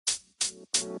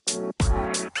Well,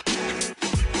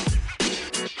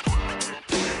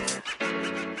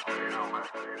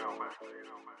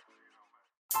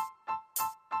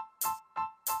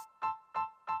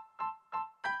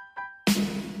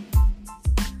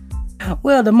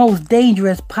 the most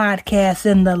dangerous podcast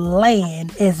in the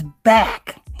land is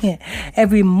back.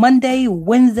 Every Monday,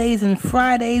 Wednesdays, and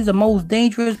Fridays, the most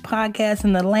dangerous podcast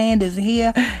in the land is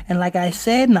here. And like I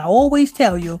said, and I always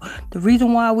tell you, the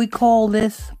reason why we call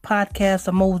this podcast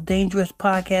the most dangerous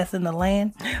podcast in the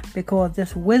land, because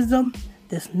this wisdom,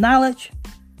 this knowledge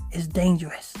is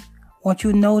dangerous. Once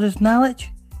you know this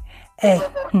knowledge, hey,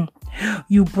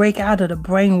 you break out of the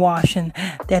brainwashing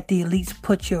that the elites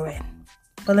put you in.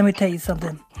 But let me tell you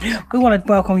something. We want to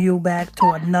welcome you back to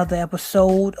another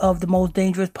episode of the most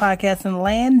dangerous podcast in the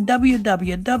land,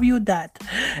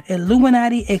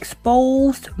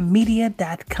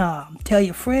 www.illuminatiexposedmedia.com. Tell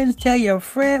your friends, tell your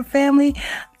family,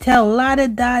 tell Lottie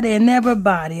Dottie and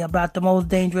everybody about the most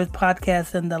dangerous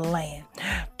podcast in the land,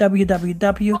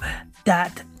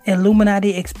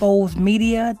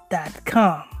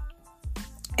 www.illuminatiexposedmedia.com.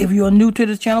 If you're new to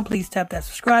this channel, please tap that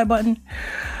subscribe button.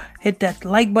 Hit that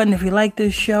like button if you like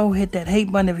this show. Hit that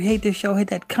hate button if you hate this show. Hit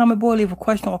that comment board. Leave a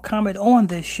question or comment on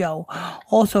this show.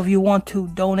 Also, if you want to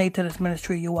donate to this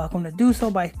ministry, you're welcome to do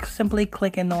so by simply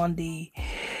clicking on the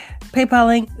PayPal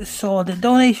link, so the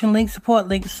donation link, support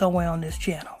link somewhere on this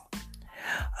channel.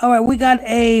 All right, we got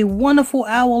a wonderful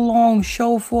hour-long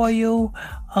show for you.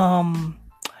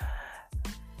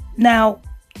 Now,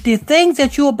 the things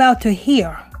that you're about to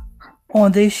hear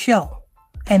on this show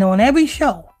and on every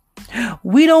show,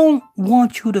 we don't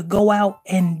want you to go out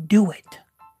and do it.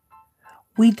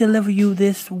 We deliver you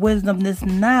this wisdom, this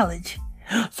knowledge,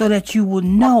 so that you will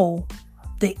know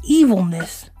the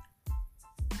evilness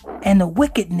and the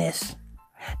wickedness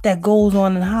that goes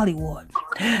on in Hollywood.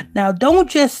 Now, don't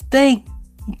just think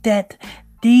that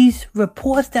these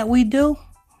reports that we do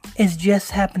is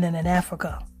just happening in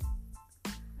Africa.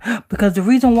 Because the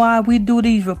reason why we do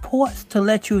these reports, to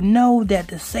let you know that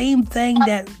the same thing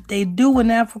that they do in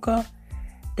Africa,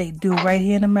 they do right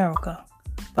here in America,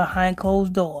 behind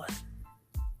closed doors.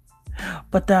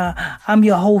 But I'm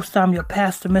your host, I'm your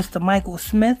pastor, Mr. Michael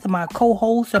Smith. My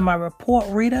co-host and my report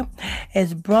reader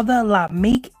is Brother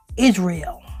Lameek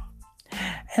Israel.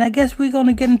 And I guess we're going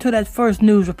to get into that first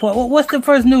news report. What's the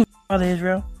first news, Brother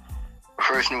Israel?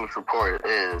 First news report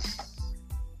is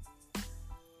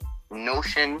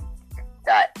Notion.ng.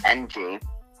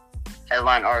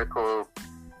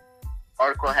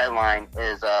 Article headline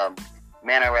is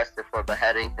man arrested for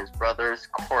beheading his brother's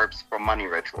corpse for money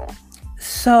ritual.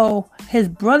 So his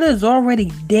brother's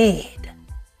already dead,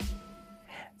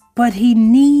 but he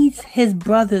needs his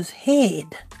brother's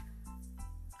head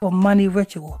for money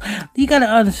ritual. You got to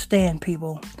understand,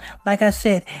 people. Like I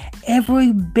said,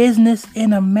 every business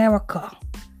in America,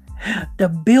 the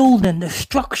building, the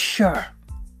structure,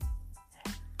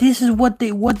 this is what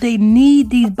they need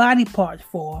these body parts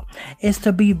for, is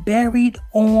to be buried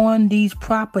on these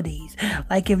properties.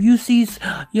 Like if you see, you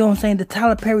know what I'm saying, the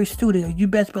Tyler Perry studio, you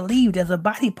best believe there's a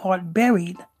body part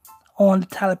buried on the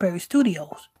Tyler Perry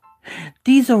studios.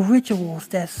 These are rituals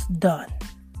that's done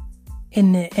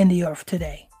in the earth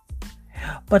today.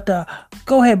 But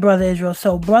go ahead, Brother Israel.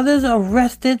 So brothers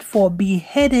arrested for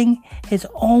beheading his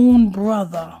own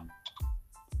brother.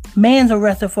 Man's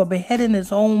arrested for beheading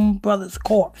his own brother's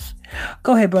corpse.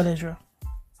 Go ahead, Brother Israel.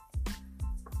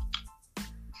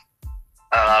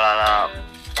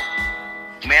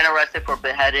 Man arrested for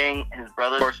beheading his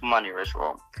brother's corpse money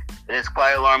ritual. It is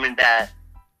quite alarming that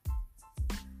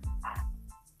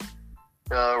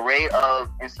the rate of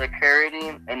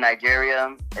insecurity in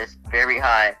Nigeria is very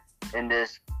high in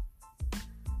this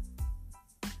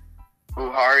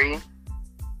Buhari-led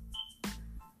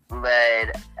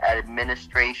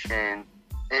administration.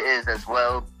 It is as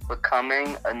well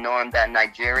becoming a norm that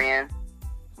Nigerians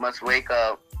must wake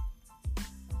up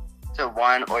to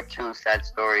one or two sad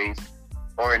stories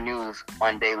or news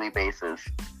on a daily basis.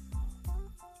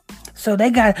 So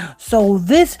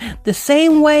the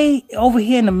same way over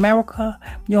here in America,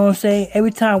 you know what I'm saying? Every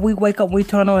time we wake up, we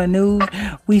turn on the news,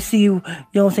 we see, you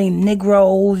know what I'm saying,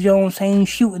 Negroes, you know what I'm saying,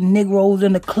 shooting Negroes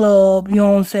in the club, you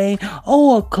know what I'm saying?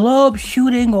 Oh, a club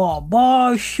shooting or a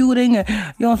bar shooting, you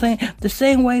know what I'm saying? The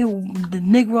same way the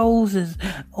Negroes is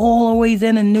always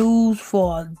in the news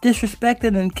for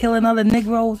disrespecting and killing other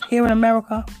Negroes here in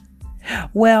America.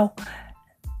 Well,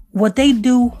 what they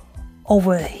do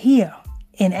over here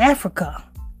in Africa,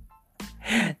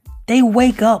 they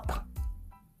wake up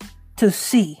to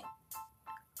see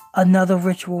another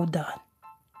ritual done.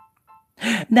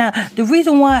 Now, the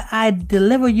reason why I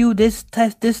deliver you this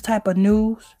type of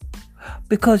news,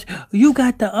 Because you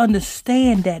got to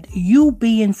understand that you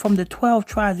being from the 12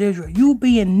 tribes of Israel, you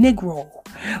being Negro,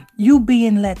 you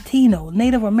being Latino,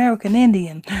 Native American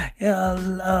Indian,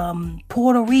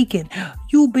 Puerto Rican,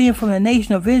 you being from the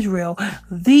nation of Israel,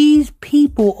 these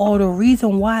people are the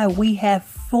reason why we have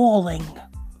fallen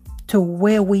to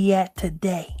where we at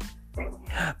today.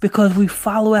 Because we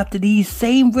follow after these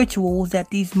same rituals that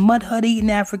these mud hut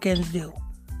eating Africans do.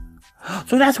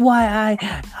 So that's why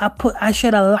I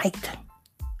shed a light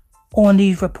on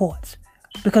these reports.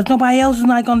 Because nobody else is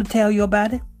not going to tell you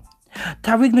about it.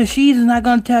 Tariq Nasheed is not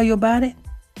going to tell you about it.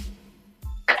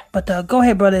 But go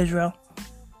ahead, Brother Israel.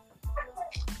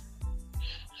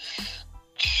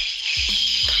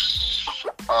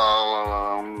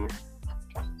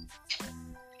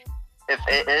 If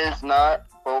it is not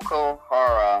Boko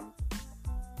Haram,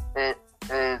 it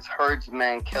is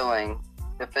herdsman killing.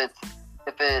 If it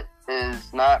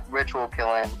is not ritual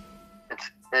killing, it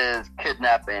is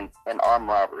kidnapping and armed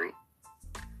robbery.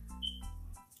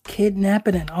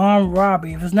 Kidnapping and armed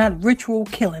robbery. If it's not ritual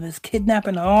killing, it's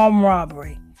kidnapping and armed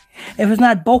robbery. If it's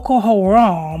not Boko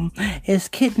Haram, it's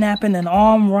kidnapping and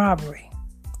armed robbery.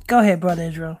 Go ahead, Brother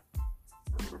Israel.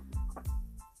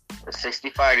 A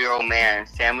 65-year-old man,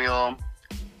 Samuel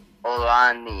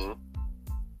Olani,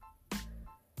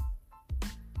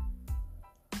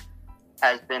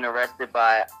 has been arrested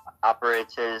by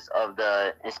operatives of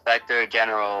the Inspector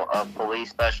General of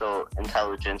Police Special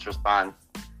Intelligence Response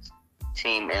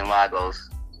Team in Lagos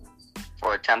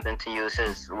for attempting to use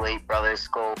his late brother's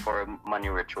skull for a money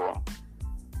ritual.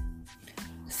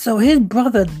 So his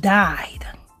brother died,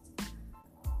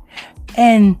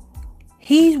 and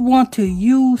he wants to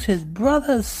use his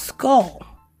brother's skull,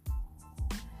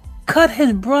 cut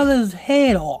his brother's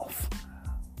head off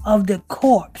of the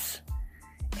corpse,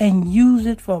 and use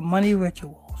it for money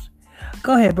rituals.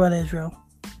 Go ahead, Brother Israel.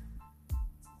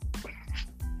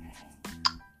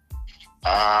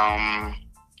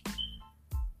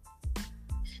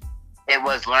 It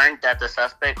was learned that the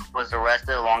suspect was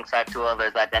arrested alongside two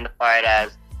others identified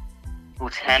as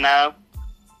Utena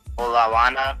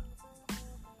Olawana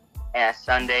and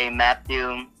Sunday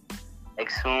Matthew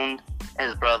exhumed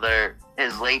his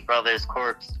late brother's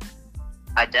corpse,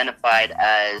 identified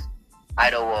as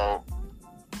Idaho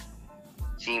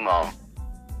Jimo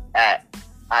at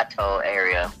Ato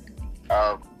area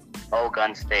of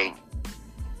Ogun State.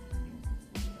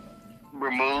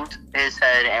 Removed his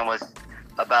head and was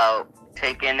about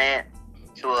taking it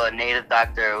to a native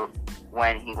doctor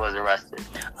when he was arrested.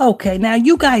 Okay, now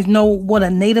you guys know what a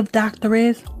native doctor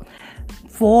is?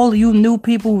 For all you new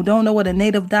people who don't know what a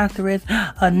native doctor is,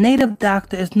 a native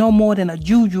doctor is no more than a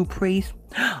juju priest,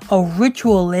 a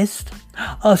ritualist,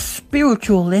 a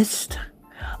spiritualist,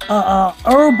 a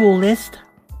herbalist.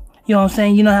 You know what I'm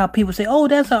saying? You know how people say, oh,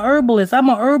 that's a herbalist. I'm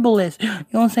a herbalist. You know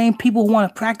what I'm saying? People who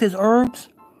want to practice herbs.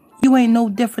 You ain't no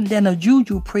different than a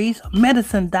juju priest, a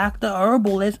medicine doctor, a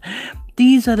herbalist.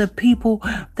 These are the people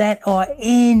that are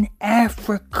in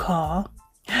Africa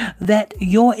that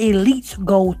your elites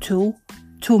go to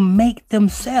make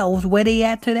themselves where they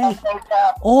at today.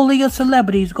 All of your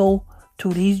celebrities go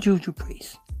to these juju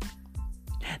priests,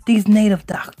 these native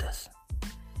doctors.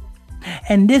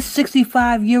 And this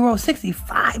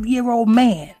 65-year-old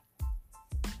man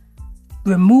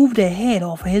removed the head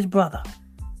off of his brother.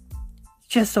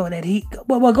 Just so that he...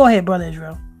 Well, go ahead, Brother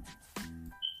Israel.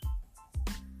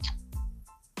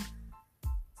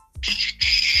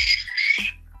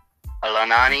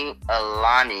 Alani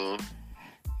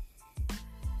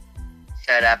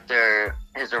said after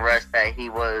his arrest that he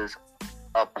was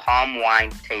a palm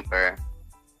wine taper,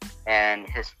 and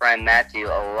his friend Matthew,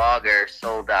 a logger,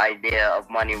 sold the idea of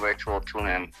money ritual to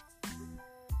him.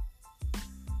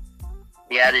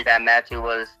 He added that Matthew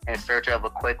was in search of a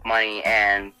quick money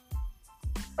and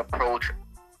approached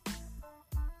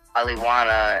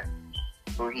Aliwana,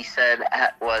 who he said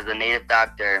was a native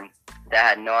doctor that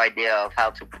had no idea of how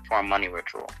to perform money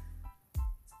ritual.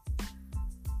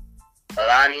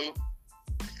 Alani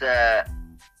said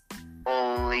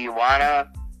Oliwana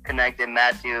connected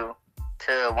Matthew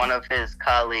to one of his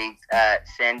colleagues at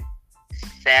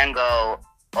Sango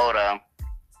Oda,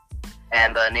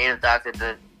 and the native doctor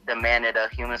demanded a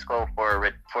human skull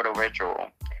for the ritual,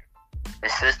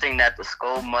 insisting that the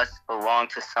skull must belong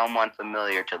to someone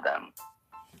familiar to them.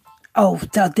 Oh,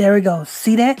 there we go.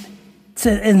 See that?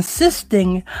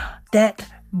 Insisting that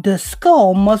the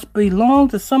skull must belong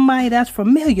to somebody that's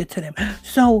familiar to them.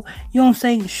 So, you know what I'm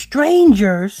saying?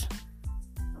 Strangers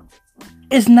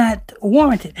is not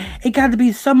warranted. It got to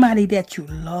be somebody that you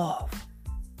love.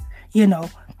 You know,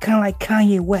 kind of like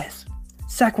Kanye West.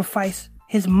 Sacrifice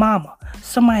his mama.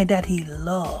 Somebody that he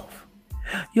loved.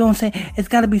 You know what I'm saying? It's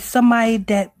got to be somebody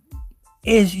that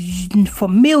is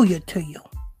familiar to you.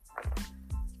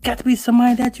 Got to be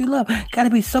somebody that you love. Got to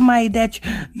be somebody that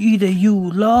either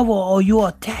you love or you're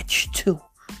attached to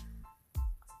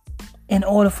in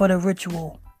order for the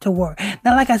ritual to work.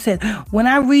 Now, like I said, when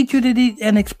I read you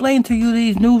and explain to you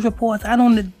these news reports, I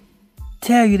don't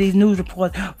tell you these news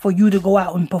reports for you to go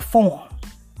out and perform.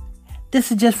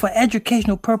 This is just for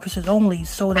educational purposes only,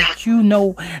 so that you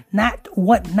know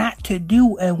what not to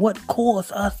do and what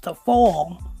caused us to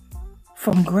fall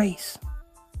from grace.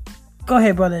 Go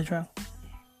ahead, Brother Israel.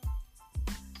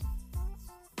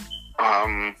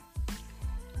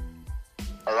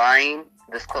 Elaine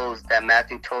disclosed that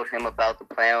Matthew told him about the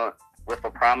plan with a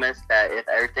promise that if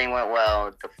everything went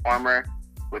well, the farmer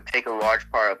would take a large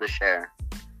part of the share.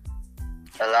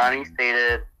 Elaine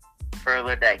stated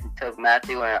further that he took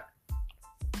Matthew and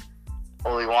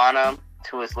Oliwana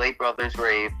to his late brother's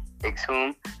grave,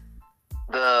 exhumed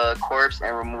the corpse,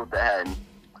 and removed the head.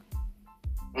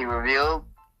 He revealed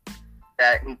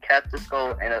that he kept the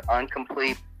skull in an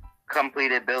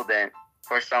completed building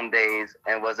for some days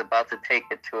and was about to take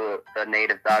it to the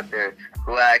native doctor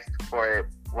who asked for it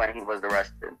when he was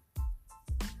arrested.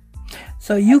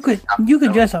 So you could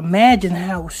just imagine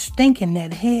how stinking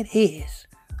that head is.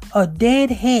 A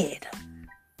dead head.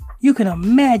 You can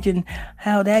imagine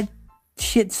how that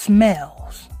shit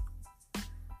smells.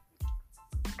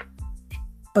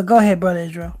 But go ahead, Brother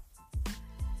Israel.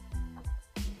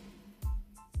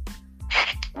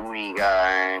 We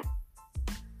got...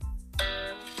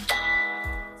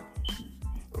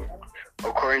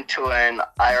 According to an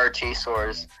IRT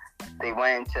source, they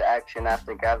went into action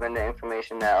after gathering the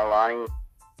information that Alani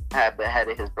had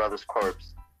beheaded his brother's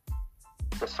corpse.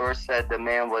 The source said the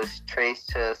man was traced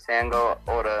to Sango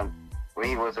Oda, where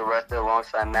he was arrested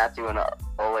alongside Matthew and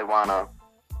Olewana.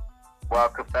 While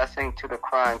confessing to the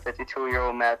crime,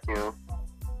 52-year-old Matthew,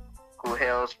 who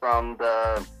hails from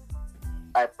the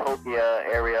Ipopia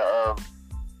area of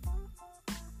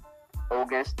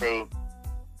Ogun State,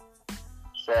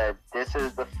 said, "This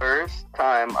is the first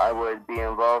time I would be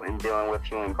involved in dealing with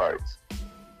human parts."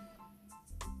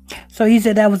 So he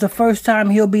said that was the first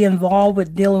time he'll be involved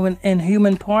with dealing in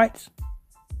human parts?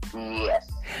 Yes.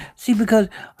 See, because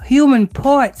human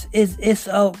parts is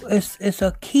a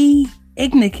key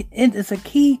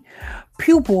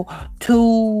pupil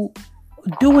to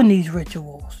doing these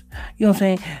rituals. You know what I'm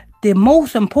saying? The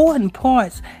most important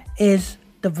parts is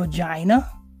the vagina,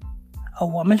 a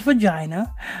woman's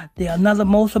vagina. Another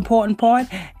most important part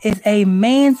is a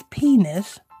man's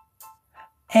penis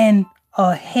and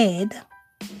a head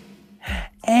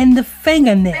and the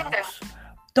fingernails.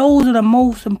 Those are the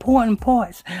most important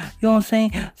parts. You know what I'm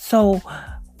saying? So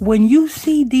when you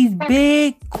see these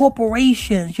big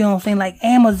corporations, you know what I'm saying, like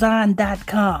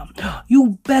Amazon.com,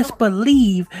 you best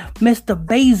believe Mr.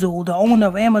 Basil, the owner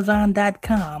of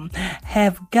Amazon.com,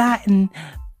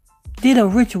 did a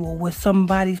ritual with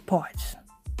somebody's parts.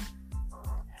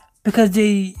 Because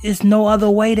there is no other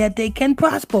way that they can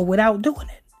prosper without doing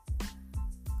it.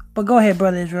 But go ahead,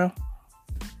 Brother Israel.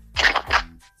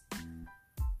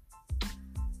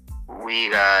 We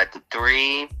got the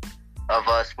three of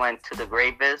us went to the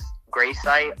grave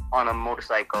site on a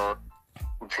motorcycle.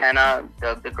 Lieutenant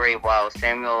dug the grave while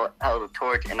Samuel held a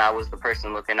torch, and I was the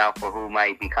person looking out for who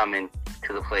might be coming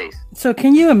to the place. So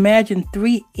can you imagine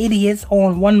 3 idiots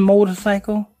on one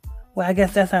motorcycle? Well, I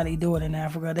guess that's how they do it in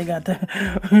Africa. They got the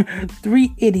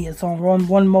 3 idiots on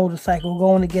one motorcycle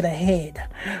going to get a head.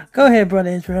 Go ahead,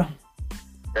 Brother Israel.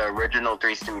 The original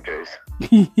Three Stooges.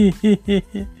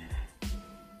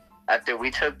 After we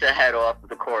took the head off of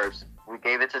the corpse, we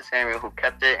gave it to Samuel, who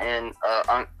kept it in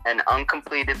an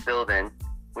uncompleted building.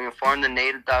 We informed the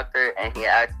native doctor, and he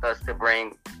asked us to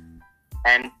bring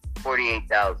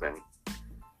N48,000.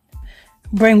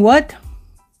 Bring what?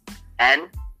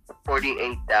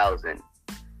 N48,000.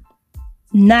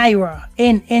 Naira.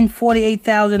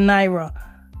 N48,000 Naira.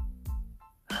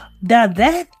 Now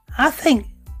that, I think,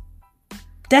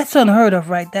 that's unheard of,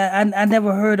 right? That I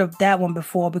never heard of that one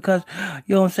before, because,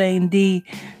 you know what I'm saying, the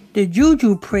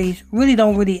juju priests really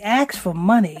don't really ask for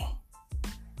money.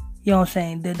 You know what I'm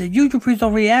saying? The juju priests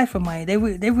don't really ask for money. They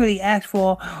really ask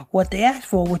for what they ask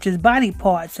for, which is body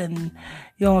parts and,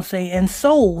 you know what I'm saying, and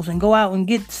souls, and go out and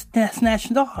get snatch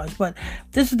stars. But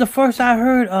this is the first I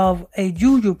heard of a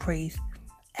juju priest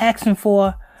asking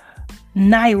for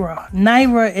Naira.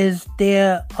 Naira is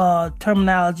their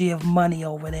terminology of money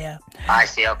over there. I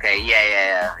see. Okay.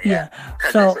 Yeah.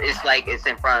 So it's like it's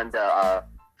in front of the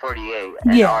 48,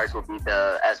 and ours will be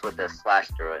the with the slash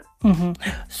through it. Mm-hmm.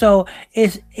 So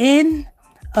it's in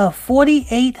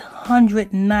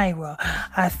 4,800 naira.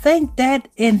 I think that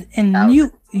in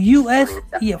US,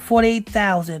 yeah,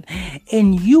 48,000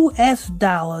 in US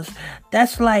dollars.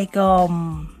 That's like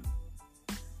that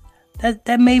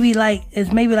maybe like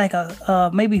is maybe like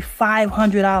a maybe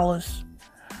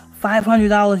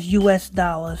 $500, US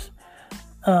dollars,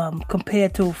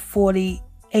 compared to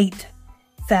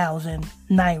 48,000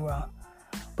 naira.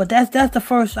 But that's the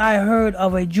first I heard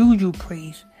of a juju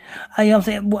priest. You know what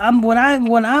I'm saying?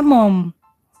 When I'm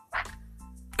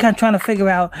kind of trying to figure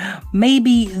out,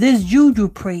 maybe this juju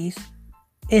priest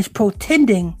is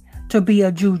pretending to be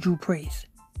a juju priest.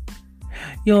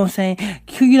 You know what I'm saying?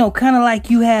 You know, kind of like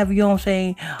you have, you know what I'm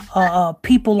saying,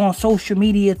 people on social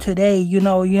media today. You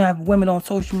know, you have women on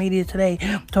social media today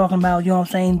talking about, you know what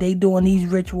I'm saying, they doing these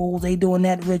rituals, they doing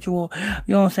that ritual.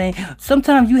 You know what I'm saying?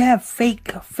 Sometimes you have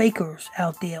fakers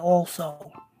out there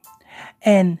also.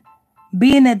 And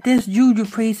being that this juju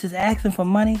priest is asking for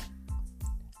money,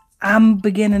 I'm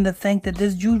beginning to think that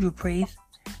this juju priest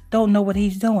don't know what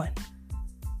he's doing.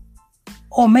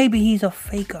 Or maybe he's a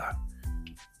faker.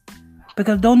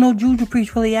 Because don't know juju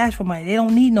priests really ask for money. They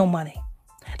don't need no money.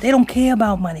 They don't care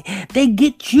about money. They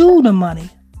get you the money,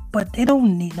 but they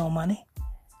don't need no money.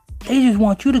 They just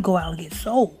want you to go out and get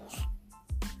souls.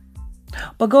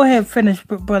 But go ahead and finish,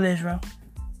 Brother Israel.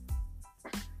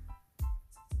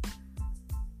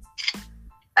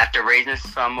 After raising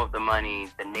some of the money,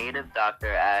 the native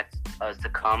doctor asked us to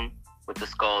come with the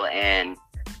skull and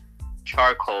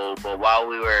charcoal, but while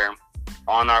we were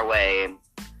on our way,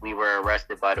 we were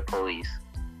arrested by the police.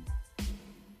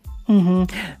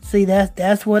 See,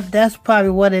 that's probably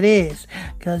what it is.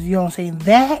 Because, you know what I'm saying,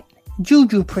 that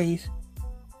juju priest,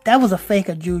 that was a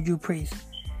faker juju priest.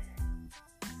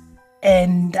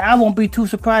 And I won't be too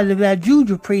surprised if that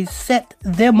juju priest set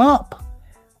them up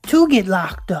to get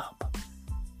locked up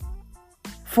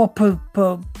for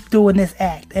doing this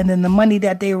act. And then the money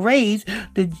that they raised,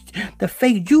 the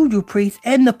fake juju priest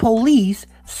and the police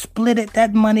split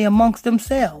that money amongst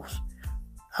themselves.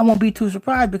 I won't be too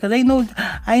surprised because I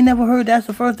ain't never heard. That's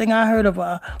the first thing I heard of.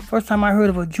 First time I heard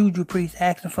of a juju priest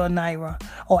asking for a naira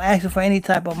or asking for any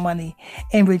type of money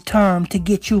in return to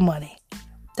get you money.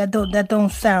 That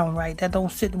don't sound right. That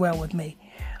don't sit well with me.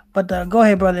 But go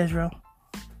ahead, Brother Israel.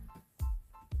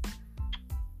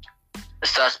 The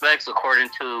suspects, according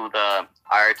to the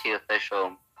IRT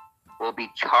official, will be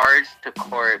charged to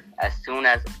court as soon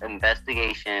as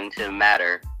investigation into the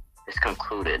matter is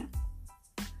concluded.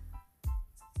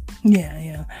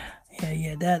 Yeah.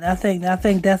 That I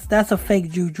think that's a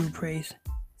fake juju priest.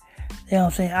 You know what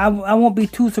I'm saying? I won't be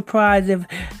too surprised if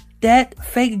that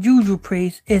fake juju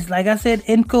priest is, like I said,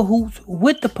 in cahoots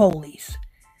with the police,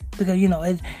 because you know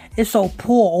it's so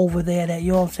poor over there that,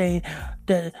 you know what I'm saying.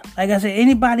 Like I said,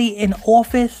 anybody in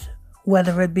office,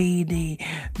 whether it be the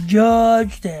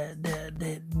judge,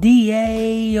 the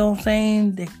DA, you know what I'm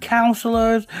saying, the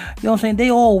counselors, you know what I'm saying, they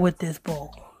all with this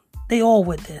bull. They all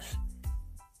with this.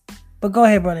 But go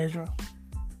ahead, Brother Israel.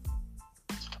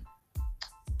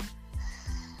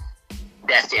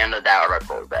 That's the end of that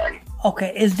article, Ben.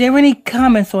 Okay, is there any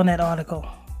comments on that article?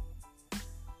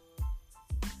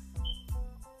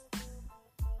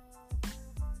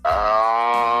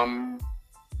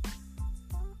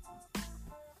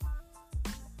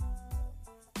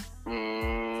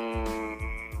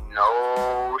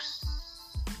 No.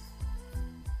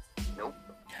 Nope.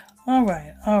 All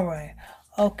right.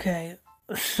 Okay.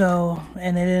 So,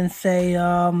 and they didn't say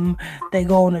they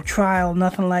go on a trial,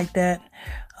 nothing like that.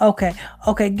 Okay,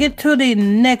 get to the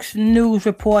next news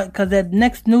report, because that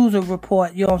next news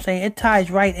report, you know what I'm saying, it ties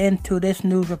right into this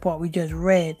news report we just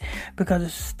read, because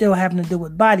it's still having to do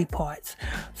with body parts.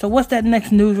 So what's that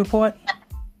next news report?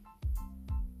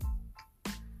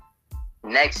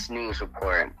 Next news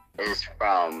report is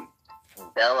from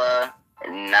Bella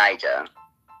Naja.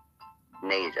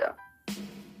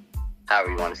 However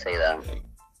you want to say that.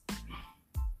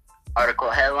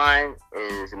 Article headline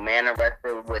is man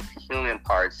arrested with human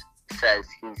parts says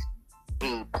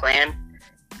he planned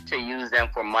to use them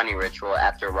for money ritual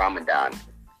after Ramadan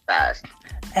fast.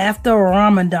 After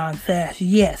Ramadan fast,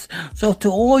 yes. So to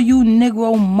all you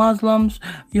Negro Muslims,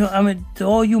 to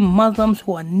all you Muslims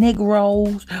who are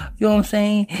Negroes, you know what I'm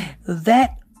saying,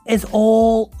 that is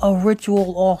all a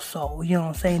ritual also, you know what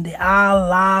I'm saying, the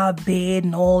Allah bed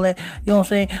and all that, you know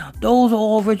what I'm saying, those are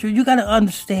all rituals. You got to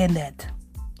understand that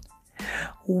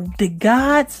the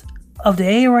gods of the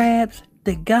Arabs,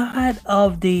 the god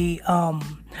of the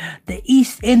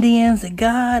East Indians, the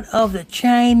god of the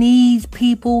Chinese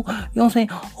people, you know what I'm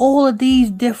saying, all of these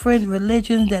different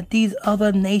religions that these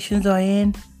other nations are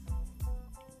in,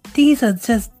 these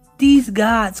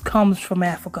gods comes from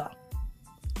Africa.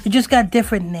 It just got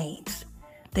different names.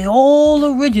 They all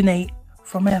originate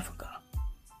from Africa.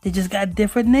 They just got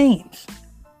different names.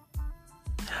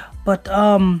 But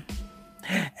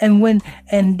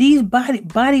and these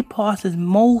body parts is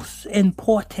most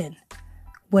important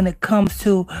when it comes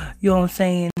to, you know what I'm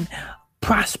saying,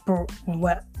 prosper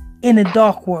in the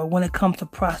dark world. When it comes to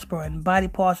prospering, body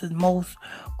parts is most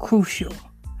crucial.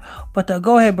 But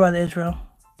go ahead, Brother Israel.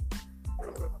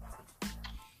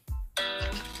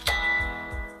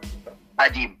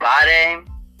 Ajibade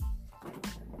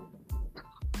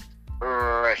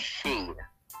Rashid,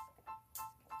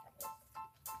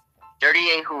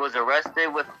 38, who was arrested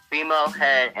with female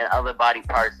head and other body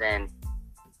parts in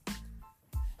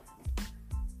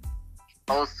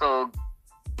Osogbo.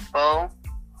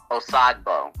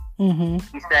 Mm-hmm.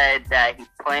 He said that he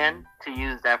planned to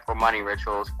use them for money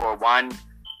rituals for one.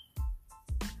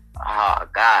 Oh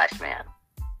gosh, man.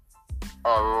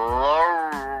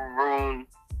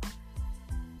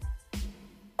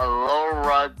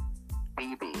 Alora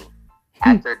Bibi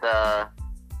after the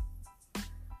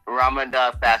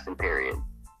Ramadan fasting period.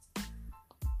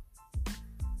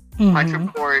 Mm-hmm. Hunch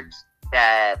reports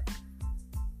that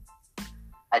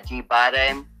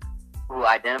Ajibade, who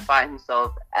identified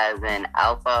himself as an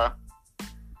alpha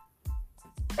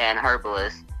and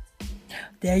herbalist.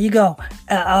 There you go.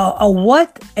 A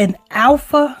what? An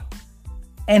alpha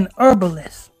and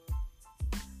herbalist.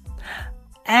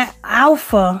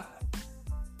 Alpha.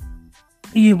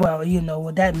 Well, you know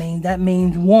what that means. That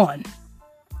means one.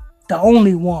 The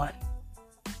only one.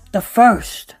 The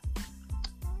first.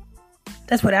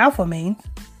 That's what alpha means.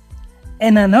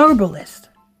 And an herbalist.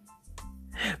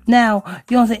 Now,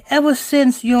 you know what I'm saying? Ever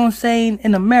since, you know what I'm saying,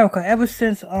 in America, ever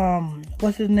since,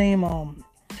 what's his name?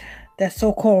 That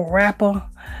so-called rapper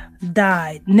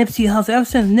died. Nipsey Hussle. Ever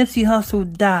since Nipsey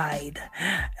Hussle died,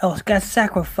 else got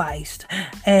sacrificed,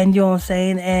 and you know what I'm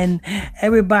saying, and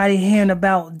everybody hearing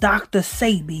about Dr.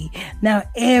 Sebi. Now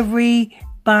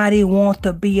everybody wants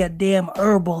to be a damn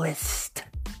herbalist.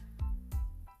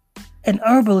 An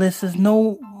herbalist is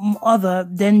no other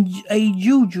than a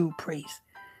juju priest,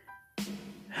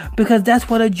 because that's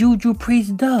what a juju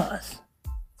priest does.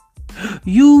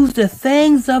 Use the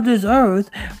things of this earth,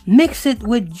 mix it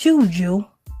with juju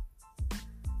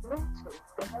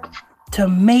to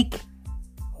make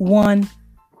one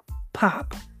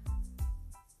pop.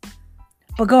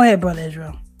 But go ahead, Brother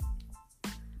Israel.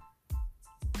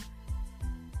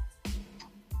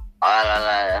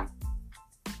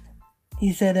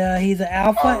 He said he's an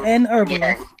alpha and herbalist.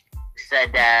 Yeah,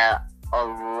 said that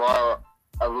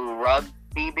Alurug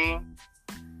Bibi,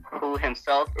 who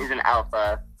himself is an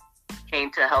alpha,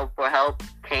 came to him for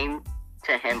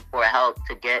help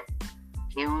to get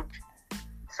huge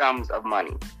sums of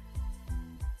money.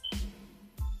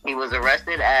 He was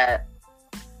arrested at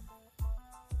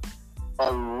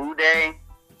Olude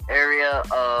area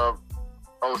of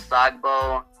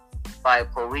Osogbo by a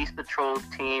police patrol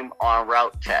team on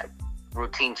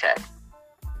routine check.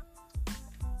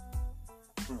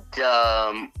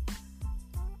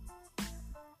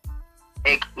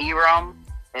 Iram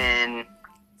in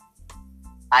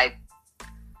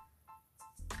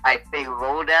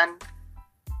Ife-Rodan,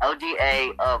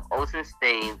 LGA of Osun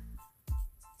State,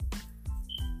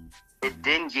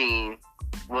 Idinji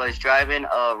was driving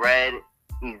a red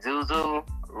Isuzu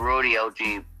rodeo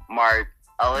Jeep marked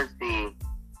LSD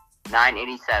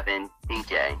 987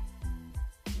 DJ.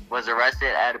 Was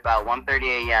arrested at about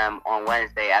 1:30 a.m. on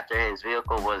Wednesday after his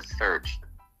vehicle was searched.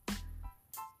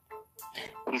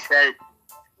 He said...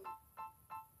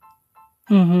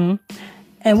 Mm-hmm.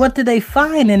 And what did they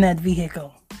find in that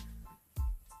vehicle?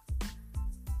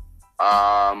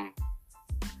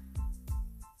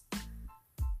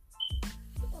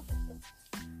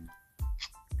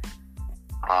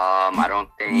 I don't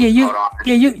think. Yeah, hold on.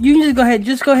 You just go ahead.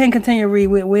 Just go ahead and continue to read.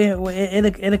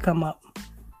 It'll come up.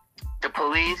 The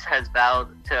police has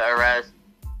vowed to arrest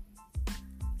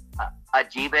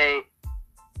Ajibade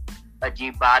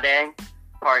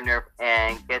partner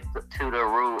and get to the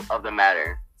root of the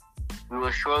matter. We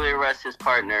will surely arrest his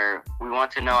partner. We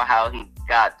want to know how he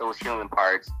got those human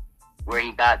parts, where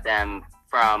he got them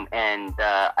from, and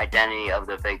the identity of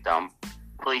the victim.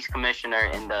 Police commissioner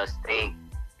in the state,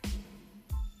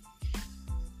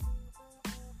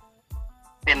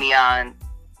 Simeon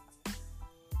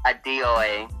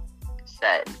Adeoye,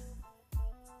 said.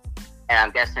 And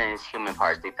I'm guessing it's human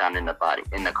parts they found in the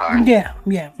car. Yeah.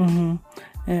 Mm-hmm.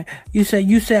 You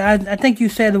said. I think you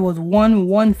said it was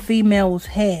one female's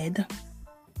head.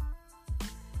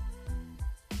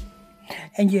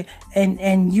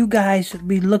 and you guys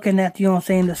be looking at, you know what I'm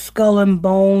saying, the skull and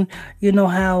bone. You know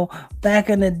how back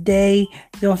in the day, you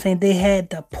know what I'm saying, they had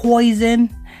the poison.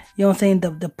 You know what I'm saying,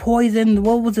 the poison.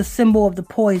 What was the symbol of the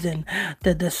poison?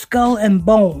 The skull and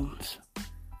bones.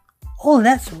 Oh,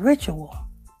 that's ritual.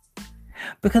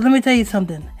 Because let me tell you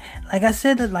something. Like I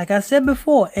said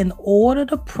before, in order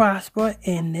to prosper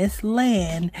in this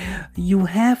land, you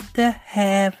have to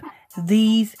have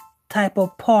these type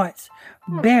of parts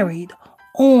buried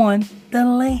on the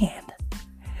land.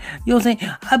 You know what I'm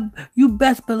saying? You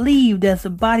best believe there's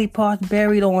body parts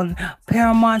buried on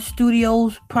Paramount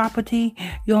Studios property.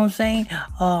 You know what I'm saying?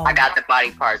 I got the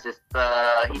body parts. It's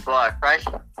he bought a fresh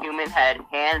human head,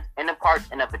 hands, and the parts,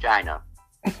 and a vagina.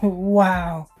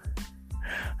 Wow.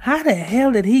 How the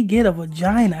hell did he get a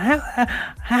vagina?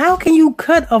 How can you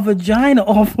cut a vagina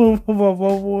off of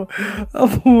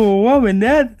a woman?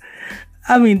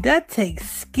 That takes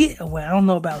skill. Well, I don't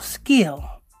know about skill.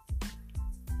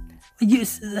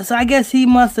 So I guess he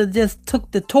must have just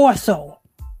took the torso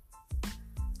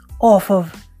off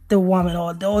of the woman,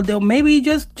 or maybe he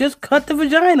just cut the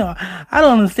vagina. I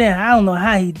don't understand. I don't know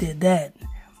how he did that.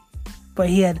 But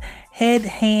he had head,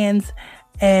 hands,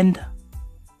 and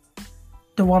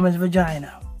the woman's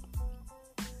vagina.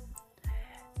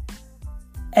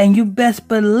 And you best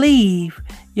believe,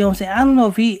 you know what I'm saying, I don't know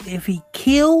if he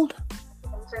killed.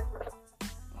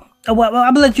 Well,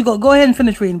 I'm gonna let you go. Go ahead and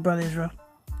finish reading, Brother Israel.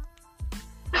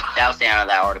 That was the end of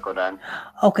that article done.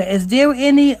 Okay, is there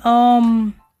any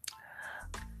comments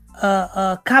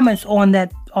on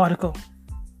that article?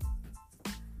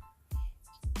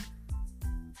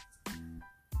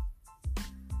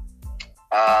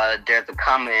 There's a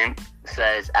comment that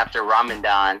says, after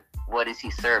Ramadan, what is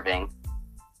he serving?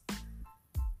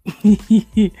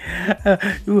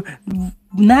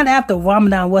 Not after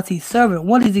Ramadan, what's he serving?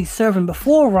 What is he serving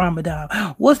before Ramadan?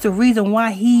 What's the reason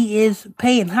why he is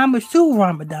paying homage to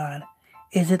Ramadan?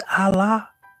 Is it Allah?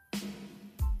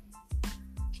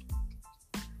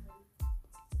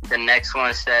 The next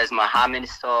one says, Muhammad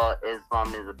saw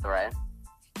Islam as a threat.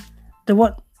 The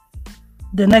what?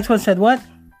 The next one said what?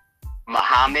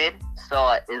 Muhammad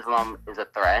saw Islam as a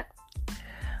threat.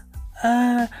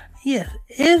 Yes.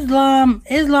 Islam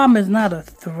is not a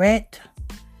threat.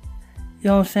 You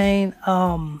know what I'm saying?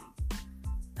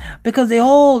 Because they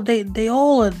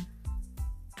all are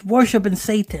worshiping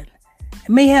Satan.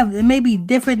 It may be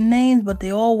different names, but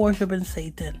they all worshiping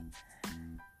Satan.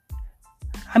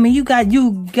 I mean, you got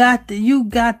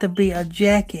to be a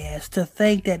jackass to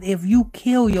think that if you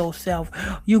kill yourself,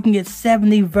 you can get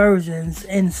 70 versions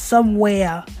in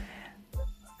somewhere.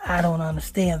 I don't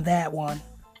understand that one.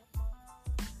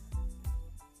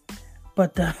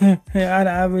 But I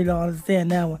really don't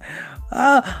understand that one.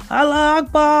 Allah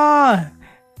Akbar.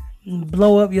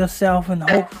 Blow up yourself and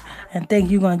hope and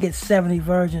think you're gonna get 70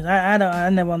 versions. I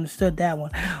never understood that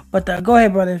one. But go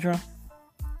ahead, Brother Israel.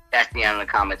 That's the end of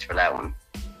the comments for that one.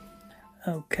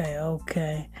 Okay. All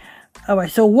right.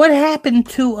 So what happened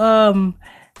to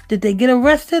did they get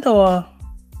arrested or?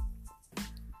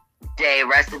 They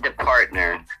arrested the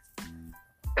partner,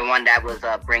 the one that was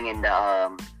bringing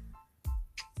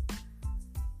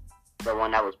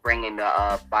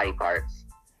the body parts.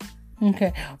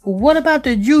 Okay. What about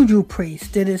the Juju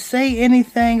priest? Did it say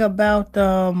anything about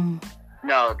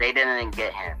No, they didn't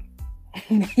get him.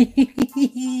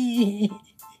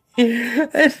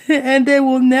 And they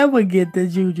will never get the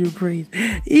Juju priest.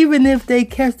 Even if they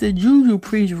catch the Juju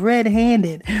priest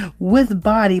red-handed with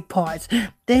body parts,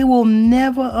 they will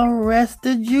never arrest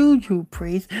the Juju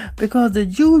priest because the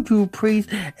Juju priest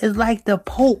is like the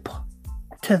Pope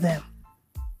to them.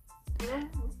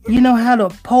 You know how the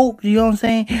Pope, you know what I'm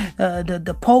saying?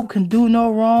 The Pope can do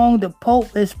no wrong. The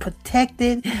Pope is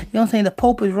protected. You know what I'm saying? The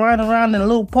Pope is riding around in a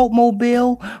little Pope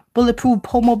mobile. Bulletproof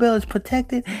Pope mobile is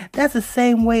protected. That's the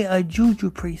same way a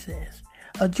Juju priest is.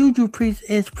 A Juju priest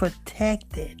is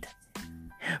protected.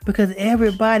 Because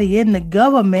everybody in the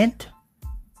government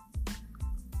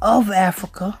of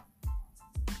Africa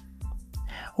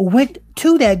went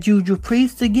to that Juju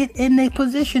priest to get in the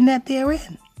position that they're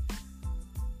in.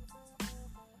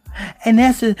 And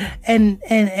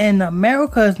and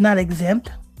America is not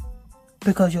exempt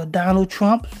because your Donald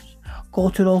Trumps go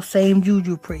to those same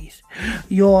Juju priests.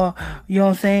 You know what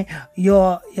I'm saying?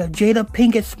 Your Jada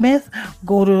Pinkett Smith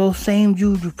go to those same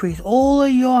Juju priests. All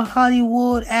of your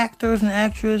Hollywood actors and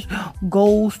actresses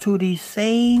goes to these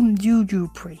same Juju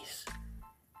priests.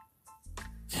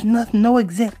 It's no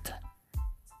exempt.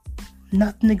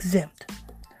 Nothing exempt.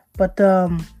 But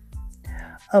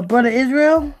Brother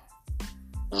Israel?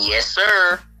 Yes,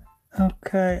 sir.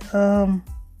 Okay.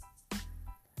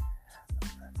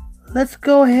 let's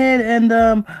go ahead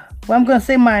and well, I'm gonna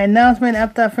say my announcement.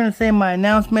 After I finish saying my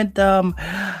announcement,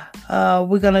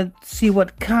 we're gonna see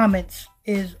what comments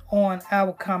is on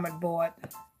our comment board.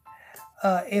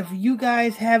 If you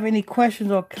guys have any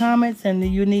questions or comments and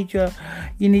you need your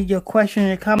questions and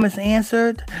your comments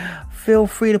answered, feel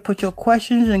free to put your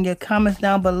questions and your comments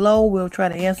down below. We'll try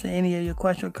to answer any of your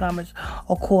questions or comments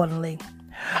accordingly.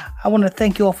 I want to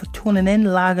thank you all for tuning in,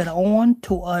 logging on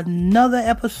to another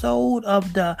episode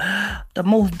of the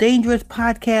most dangerous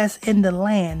podcast in the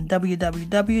land,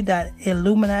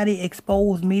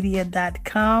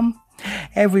 www.illuminatiexposedmedia.com.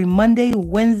 Every Monday,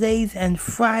 Wednesdays, and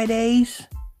Fridays,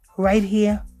 right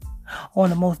here on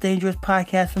the most dangerous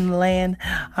podcast in the land.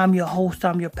 I'm your host.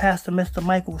 I'm your pastor, Mr.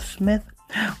 Michael Smith.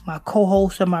 My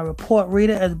co-host and my report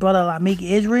reader is Brother Lamik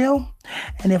Israel.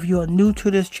 And if you're new to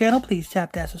this channel, please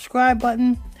tap that subscribe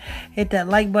button. Hit that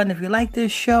like button if you like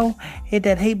this show. Hit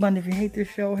that hate button if you hate this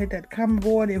show. Hit that comment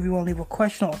board if you want to leave a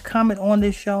question or comment on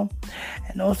this show.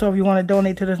 And also, if you want to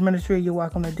donate to this ministry, you're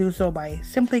welcome to do so by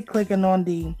simply clicking on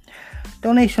the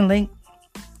donation link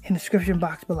in the description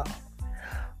box below.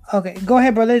 Okay, go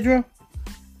ahead, Brother Israel.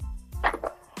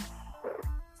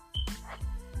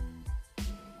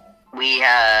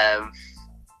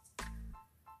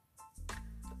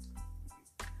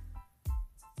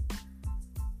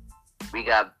 We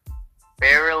got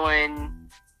Marilyn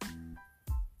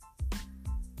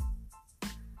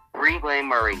Reeland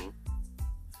Murray.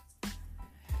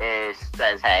 It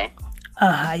says hey.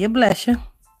 You bless you.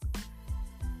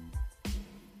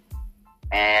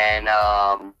 And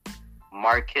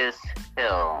Marcus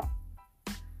Hill.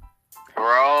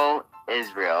 Bro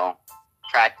Israel.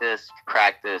 Practice,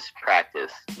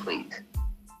 please.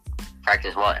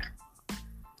 Practice what?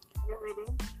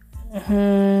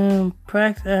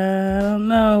 Practice. I don't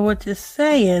know what you're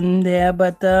saying there,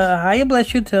 but I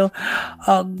bless you too.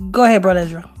 Go ahead, Brother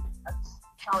Israel.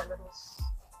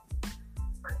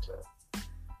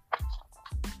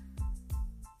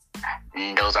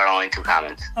 Those are only 2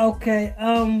 comments. Okay.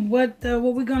 What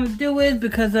we're gonna do is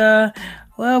because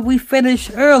we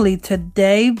finished early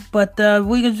today, but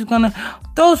we're just gonna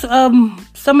those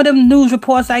some of them news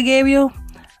reports I gave you.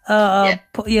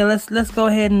 Let's go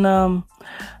ahead and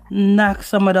knock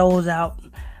some of those out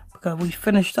because we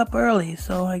finished up early.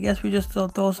 So I guess we just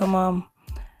throw some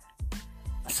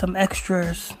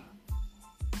extras.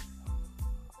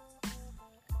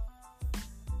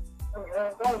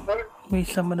 Read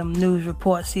some of them news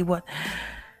reports. See what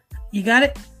you got.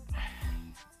 It.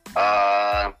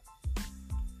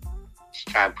 Just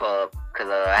trying to pull up because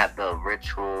I have the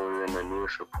rituals and the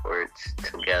news reports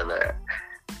together.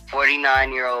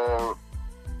 49-year-old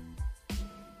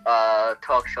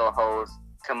talk show host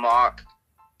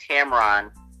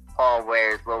Tamron Hall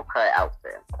wears low-cut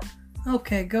outfit.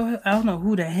 Okay, go ahead. I don't know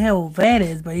who the hell that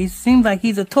is, but he seems like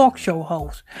he's a talk show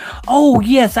host. Oh,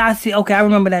 yes, I see. Okay, I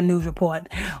remember that news report.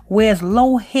 Wears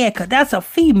low haircut. That's a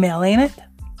female, ain't it?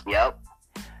 Yep.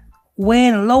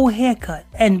 Wearing a low haircut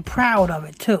and proud of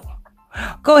it, too.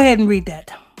 Go ahead and read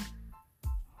that.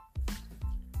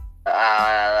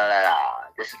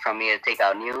 This is from me to Take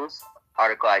Out News.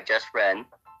 Article headline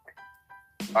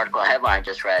I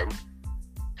just read.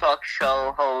 Talk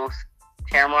show host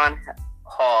Tamron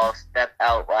Hall stepped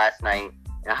out last night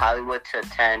in Hollywood to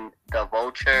attend the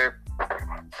Vulture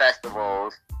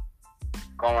festivals,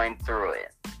 going through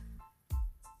it.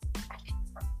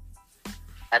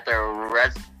 At the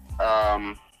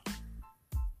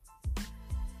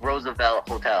Roosevelt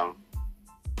Hotel.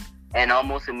 And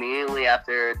almost immediately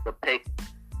after the pic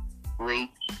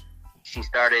leaked, she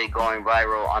started going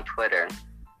viral on Twitter.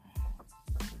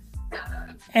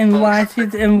 And why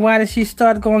did she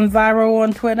start going viral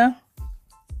on Twitter?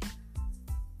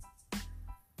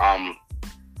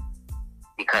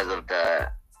 Because of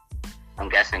I'm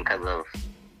guessing because of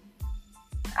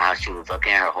how she was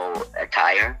looking at her whole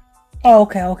attire. Oh,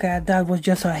 okay. That was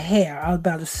just her hair. I was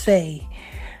about to say.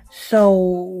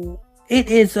 So it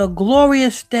is a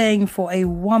glorious thing for a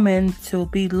woman to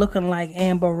be looking like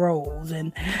Amber Rose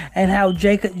and how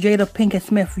Jada Pinkett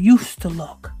Smith used to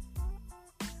look.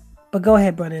 But go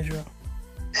ahead, Brother Israel.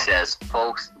 Says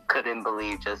folks couldn't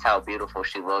believe just how beautiful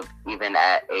she looked even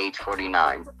at age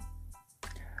 49.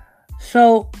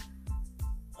 So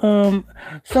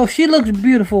she looks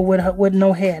beautiful with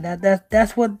no hair.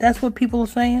 That's what people are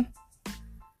saying.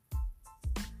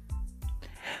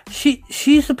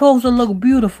 She's supposed to look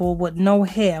beautiful with no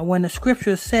hair when the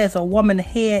scripture says a woman's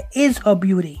hair is her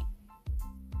beauty.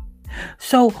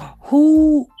 So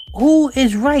who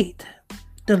is right?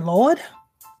 The Lord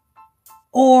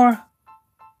or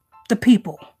the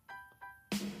people?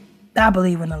 I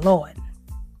believe in the Lord.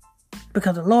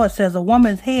 Because the Lord says a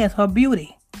woman's hair is her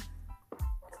beauty.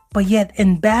 But yet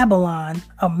in Babylon,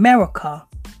 America,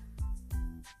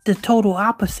 the total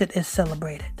opposite is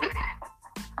celebrated.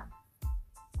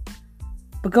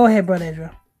 But go ahead, Brother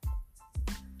Israel.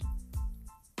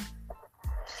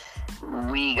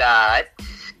 We got,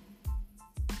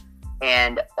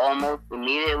 and almost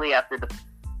immediately after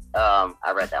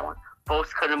I read that one.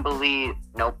 Folks couldn't believe,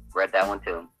 nope, read that one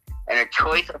too. And her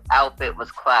choice of outfit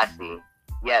was classy,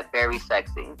 yet very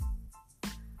sexy.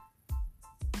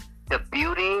 The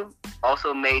beauty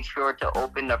also made sure to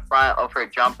open the front of her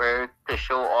jumper to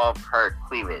show off her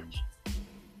cleavage.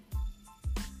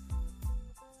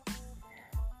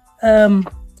 A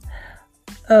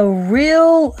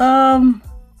real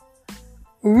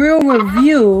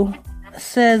review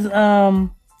says,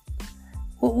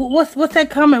 what's that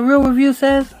comment Real Review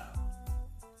says?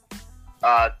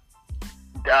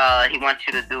 He wants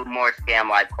you to do more scam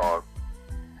live calls.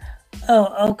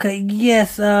 Oh, okay.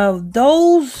 Yes,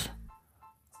 those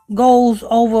goes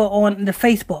over on the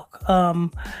Facebook.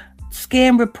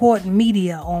 Scam Report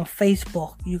Media on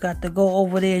Facebook. You got to go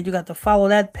over there. You got to follow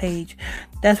that page.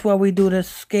 That's where we do the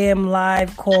scam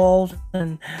live calls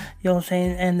and, you know what I'm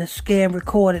saying, and the scam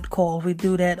recorded calls. We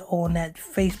do that on that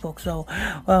Facebook. So,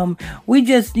 we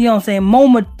just, you know what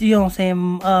I'm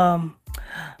saying,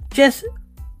 just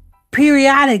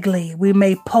periodically we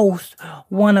may post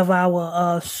one of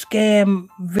our scam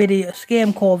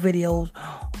call videos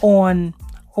on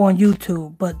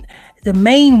YouTube, but the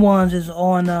main ones is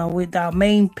on with our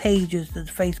main pages, the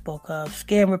Facebook,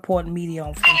 Scam Report Media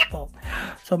on Facebook.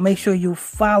 So make sure you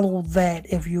follow that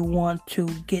if you want to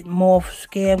get more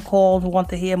scam calls, want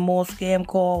to hear more scam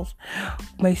calls.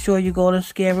 Make sure you go to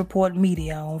Scam Report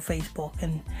Media on Facebook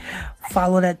and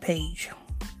follow that page.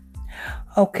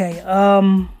 Okay,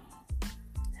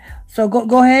 so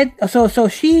go ahead. So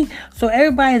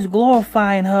everybody is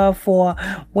glorifying her for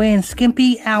wearing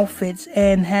skimpy outfits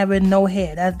and having no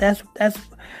hair. That's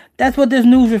what this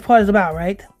news report is about,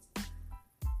 right?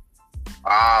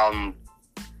 I'm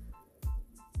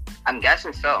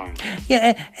guessing so.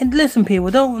 Yeah, and listen, people,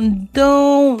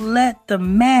 don't let the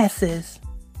masses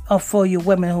for you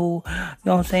women who, you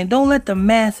know what I'm saying, don't let the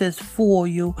masses fool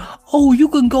you. Oh, you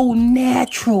can go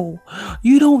natural.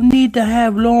 You don't need to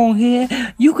have long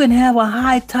hair. You can have a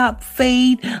high top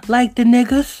fade like the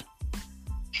niggas.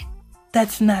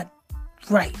 That's not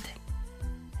right.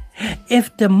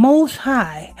 If the Most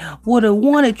High would have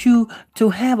wanted you to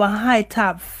have a high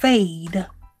top fade,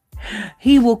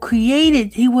 He would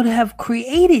have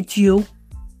created you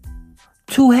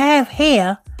to have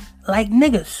hair like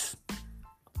niggas.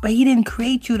 But He didn't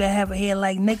create you to have a hair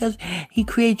like niggas. He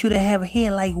created you to have a hair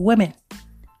like women.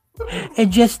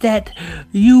 It's just that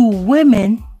you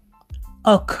women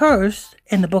are cursed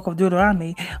in the book of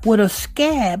Deuteronomy with a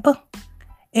scab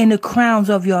in the crowns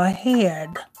of your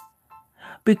head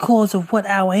because of what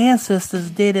our ancestors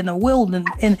did in the wilderness,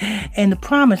 in the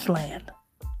promised land.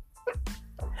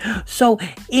 So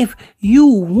if you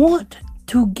want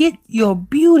to get your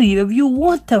beauty, if you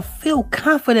want to feel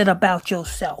confident about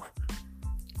yourself,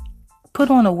 put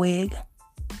on a wig.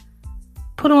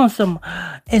 Put on some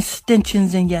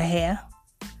extensions in your hair.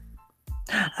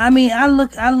 I mean, I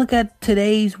look at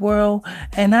today's world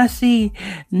and I see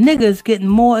niggas getting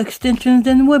more extensions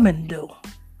than women do.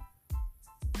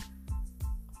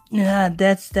 Nah,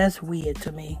 that's weird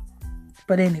to me.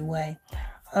 But anyway,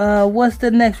 what's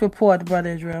the next report, Brother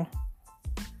Israel?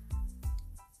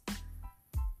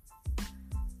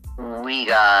 We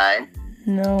got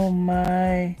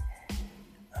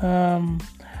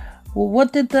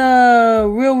what did the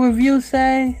Real Review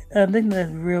say? I think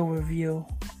that's Real Review.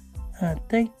 I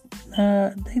think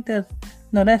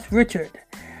that's Richard.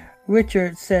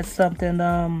 Richard said something.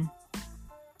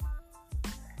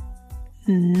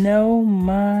 Know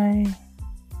my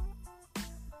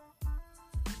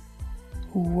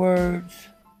words.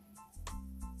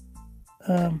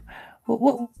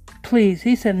 What? Please,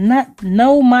 he said, not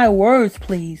know my words,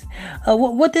 please.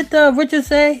 What did Richard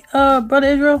say, Brother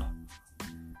Israel?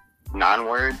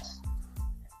 Non-words.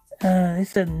 He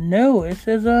said no. It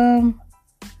says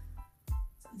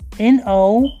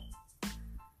N-O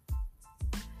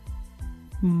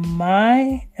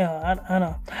my I don't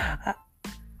know.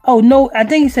 Oh no, I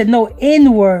think he said no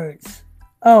N-words.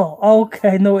 Oh,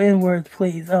 okay, no N-words,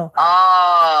 please. Oh,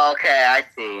 okay, I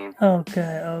see.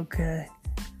 Okay.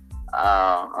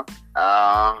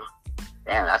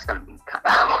 Damn, that's gonna be kind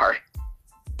of hard.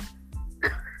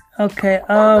 Okay,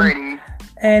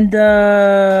 and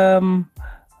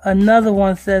another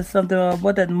one says something about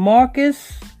what, that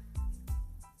Marcus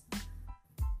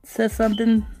said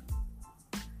something.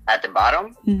 At the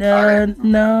bottom?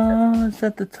 No, it's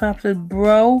at the top. It says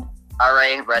bro. I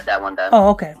already read that one then. Oh,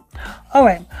 okay. All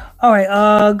right.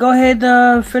 Go ahead.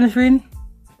 Finish reading.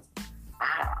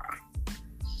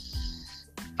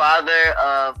 Father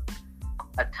of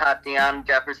Tatiana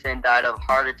Jefferson died of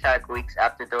heart attack weeks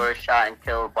after Doris shot and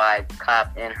killed by a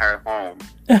cop in her home.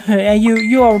 And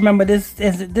you all remember this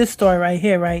story right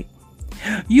here, right?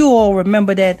 You all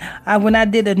remember that when I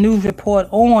did a news report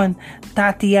on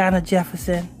Tatiana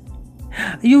Jefferson,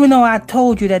 you know I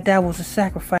told you that was a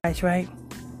sacrifice, right?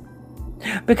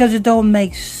 Because it don't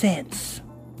make sense.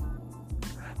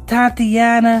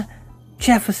 Tatiana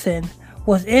Jefferson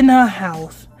was in her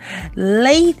house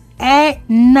late at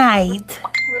night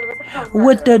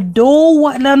with the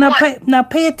door. Now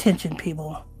pay attention,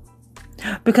 people.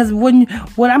 Because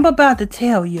what I'm about to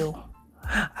tell you,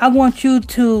 I want you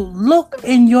to look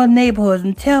in your neighborhoods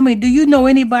and tell me, do you know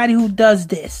anybody who does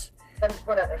this?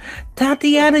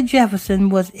 Tatiana Jefferson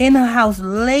was in her house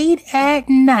late at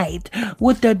night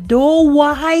with the door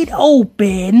wide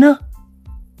open,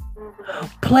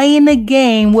 playing a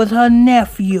game with her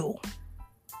nephew.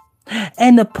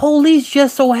 And the police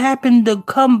just so happened to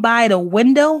come by the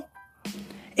window.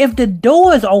 If the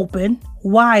door is open,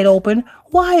 wide open,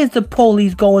 why is the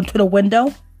police going to the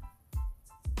window?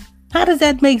 How does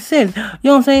that make sense? You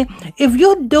know what I'm saying? If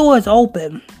your door is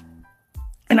open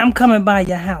and I'm coming by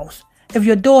your house, if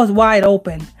your door is wide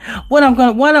open, what I'm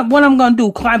gonna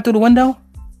do? Climb through the window?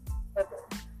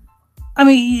 I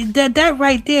mean, that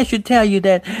right there should tell you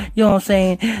that, you know what I'm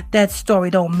saying, that story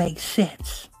don't make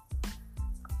sense.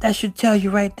 That should tell you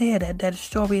right there that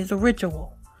story is a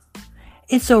ritual.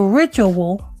 It's a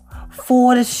ritual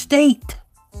for the state,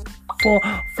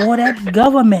 for that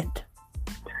government.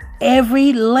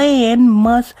 Every land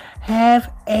must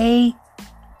have a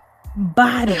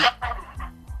body.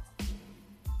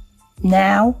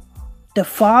 Now, the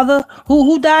father,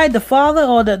 who died? The father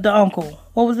or the uncle?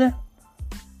 What was it?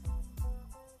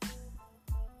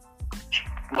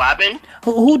 What happened?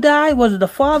 Who died? Was it the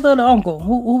father or the uncle?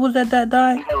 Who was that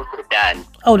died? It was the dad.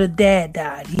 Oh, the dad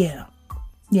died. Yeah.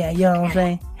 Yeah, you know what I'm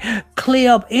saying?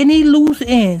 Clear up any loose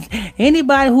ends.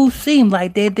 Anybody who seems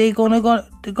like they're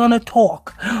gonna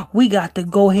talk, we got to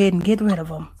go ahead and get rid of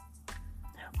them.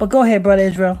 But go ahead, Brother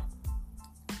Israel.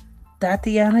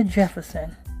 Tatiana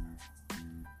Jefferson.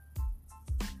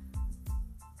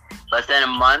 Less than a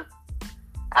month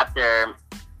after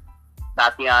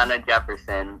Tatiana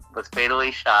Jefferson was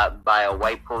fatally shot by a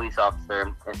white police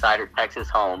officer inside her Texas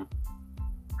home,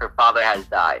 her father has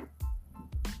died.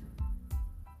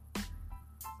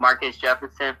 Marcus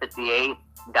Jefferson, 58,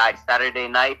 died Saturday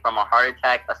night from a heart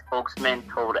attack, a spokesman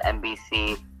told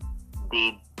NBC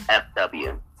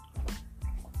DFW.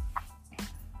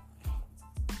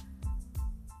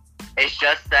 It's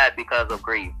just sad because of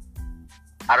grief.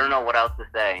 I don't know what else to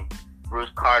say,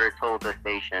 Bruce Carter told the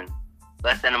station.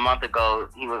 Less than a month ago,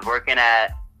 he was working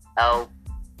at El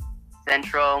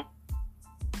Centro,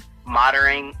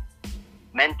 mentoring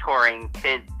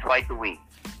kids twice a week.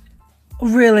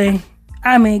 Really?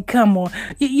 I mean, come on.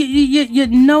 You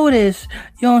notice,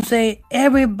 you know what I'm saying,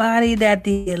 everybody that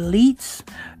the elites,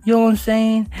 you know what I'm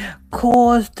saying,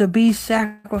 caused to be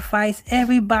sacrificed,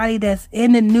 everybody that's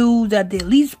in the news that the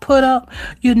elites put up,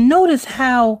 you notice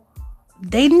how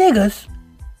they niggas,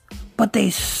 but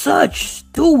they such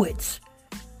stewards.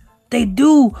 They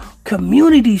do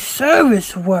community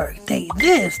service work. They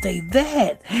this, they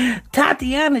that.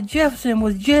 Tatiana Jefferson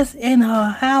was just in her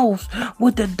house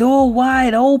with the door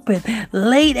wide open,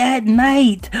 late at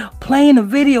night, playing a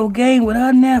video game with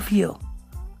her nephew.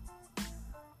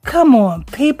 Come on,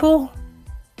 people.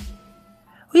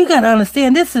 You gotta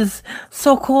understand, this is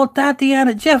so-called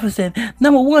Tatiana Jefferson.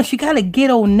 Number one, she got a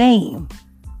ghetto name.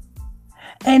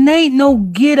 And there ain't no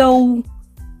ghetto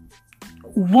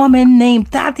woman named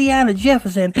Tatiana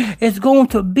Jefferson is going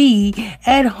to be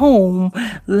at home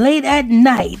late at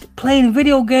night playing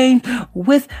video games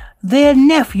with their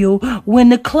nephew when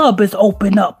the club is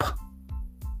open up.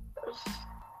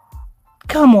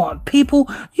 Come on, people,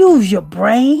 use your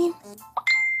brain.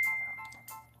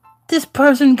 This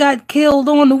person got killed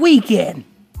on the weekend.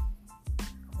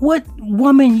 What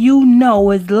woman you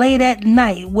know is late at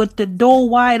night with the door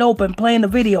wide open playing a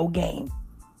video game?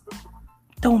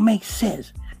 Don't make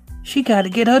sense. She got to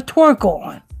get her twerk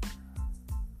on.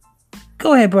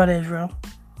 Go ahead, Brother Israel.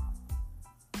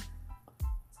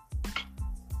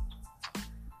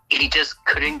 He just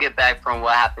couldn't get back from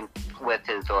what happened with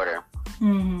his daughter.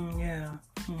 Yeah.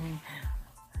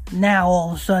 Now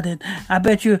all of a sudden, I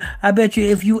bet you,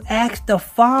 if you ask the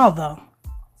father,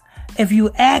 if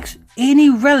you ask any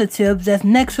relatives that's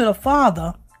next to the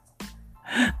father,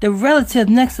 the relatives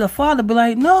next to the father be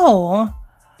like, no,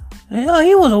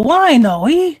 he was a wino.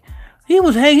 He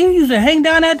used to hang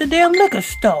down at the damn liquor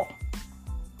store.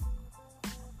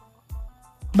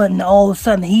 But all of a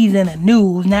sudden he's in the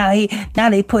news. Now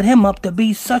they put him up to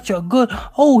be such a good.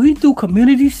 Oh, he do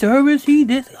community service. He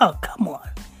did. Oh, come on.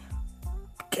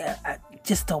 God, it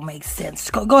just don't make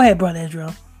sense. Go ahead, Brother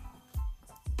Israel.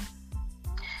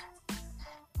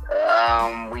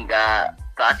 We got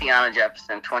Tatiana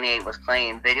Jefferson, 28, was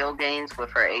playing video games with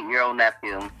her 8-year-old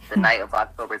nephew the night of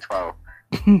October 12th.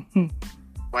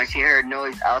 When she heard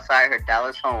noise outside her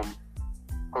Dallas home,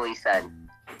 police said.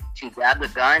 She grabbed a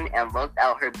gun and looked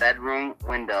out her bedroom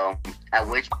window, at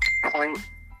which point...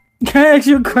 Can I ask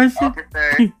you a question?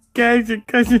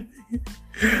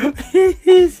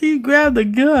 She grabbed the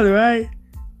gun, right?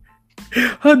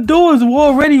 Her doors were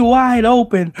already wide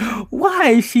open. Why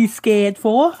is she scared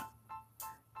for?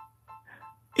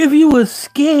 If you were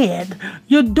scared,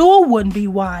 your door wouldn't be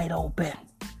wide open.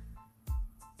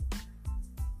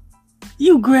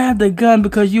 You grabbed the gun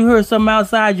because you heard something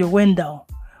outside your window.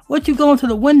 What you going to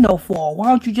the window for? Why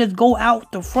don't you just go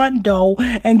out the front door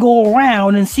and go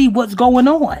around and see what's going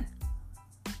on?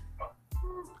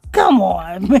 Come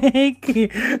on, man.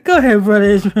 Go ahead, Brother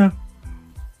Israel.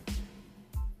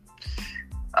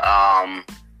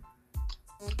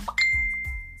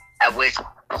 At which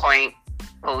point,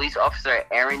 police officer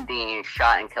Aaron Dean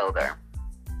shot and killed her.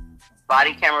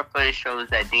 Body camera footage shows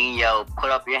that Dean yelled,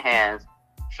 "Put up your hands,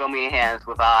 show me your hands,"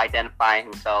 without identifying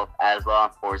himself as law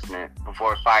enforcement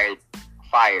before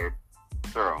fired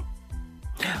through.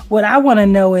 What I want to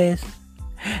know is,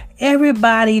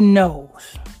 everybody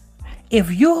knows if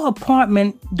your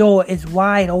apartment door is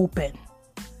wide open,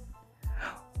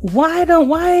 why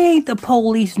ain't the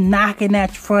police knocking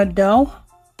at your front door?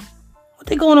 What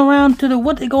they going around to the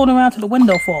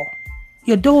window for?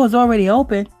 Your door is already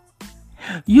open.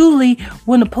 Usually,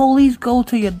 when the police go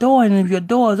to your door, and if your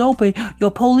door is open,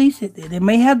 your police, they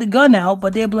may have the gun out,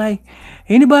 but they'll be like,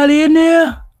 "Anybody in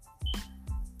there?"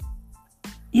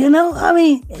 You know, I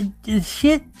mean,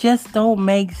 shit just don't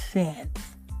make sense.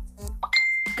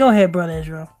 Go ahead, Brother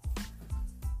Israel.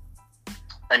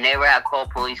 A neighbor had called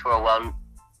police for a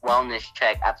wellness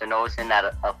check after noticing that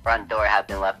a front door had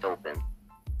been left open.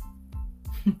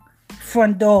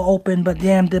 Front door open, but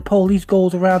damn, the police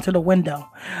goes around to the window.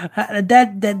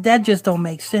 That just don't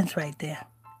make sense right there.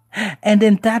 And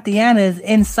then Tatiana is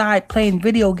inside playing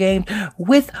video games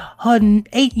with her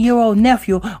 8-year-old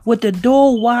nephew with the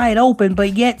door wide open,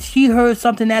 but yet she heard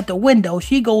something at the window.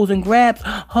 She goes and grabs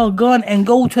her gun and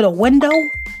goes to the window.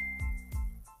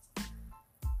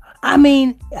 I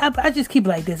mean, I just keep it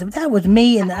like this. If that was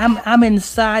me and I'm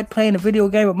inside playing a video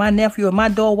game with my nephew and my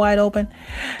door wide open,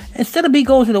 instead of me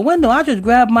going to the window, I just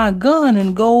grab my gun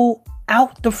and go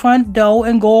out the front door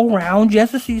and go around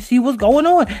just to see what's going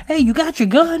on. Hey, you got your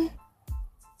gun?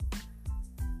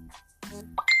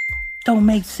 Don't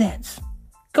make sense.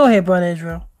 Go ahead, Brother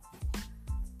Israel.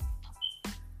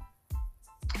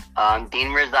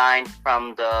 Dean resigned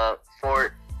from the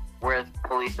Fort Worth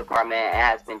Police Department and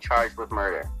has been charged with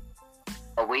murder.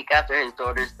 A week after his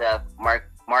daughter's death,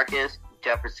 Marcus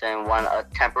Jefferson won a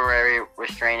temporary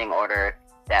restraining order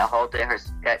that halted her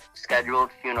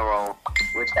scheduled funeral,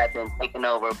 which had been taken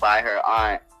over by her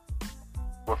aunt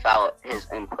without his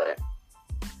input.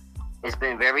 "It's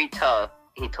been very tough,"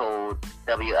 he told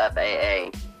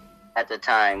WFAA at the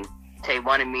time. "They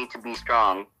wanted me to be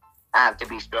strong. I have to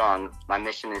be strong. My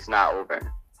mission is not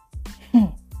over."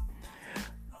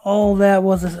 All that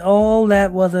was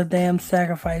a damn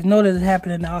sacrifice. Notice it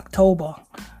happened in October.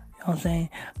 You know what I'm saying?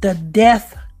 The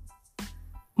death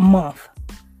month.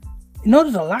 You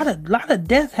notice a lot of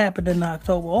deaths happened in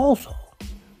October also.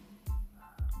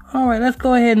 All right, let's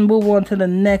go ahead and move on to the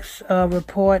next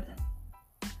report.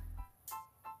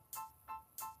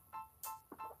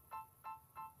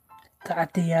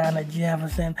 Tatiana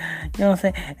Jefferson, you know what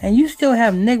I'm saying? And you still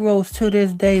have Negroes to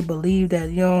this day believe that,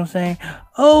 you know what I'm saying?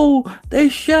 Oh, they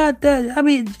shot that. I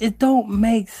mean, it don't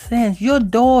make sense. Your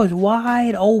door is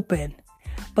wide open,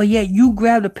 but yet you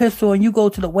grab the pistol and you go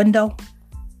to the window.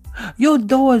 Your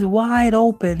door is wide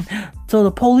open, so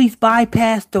the police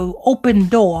bypass the open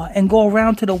door and go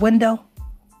around to the window.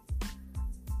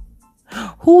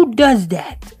 Who does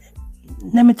that?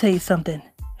 Let me tell you something.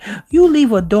 You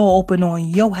leave a door open on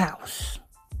your house.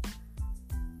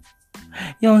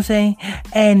 You know what I'm saying?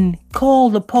 And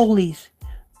call the police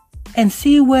and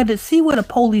see where the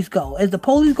police go. Is the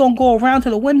police gonna go around to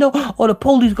the window, or the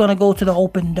police gonna go to the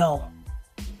open door?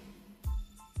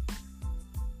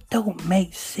 Don't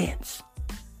make sense.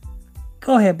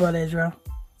 Go ahead, Brother Israel.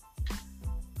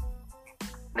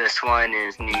 This one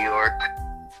is New York.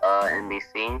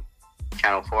 NBC,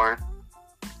 Channel 4.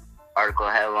 Article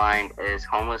headline is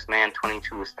Homeless Man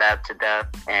 22 stabbed to death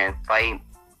and fight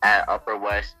at Upper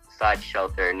West Side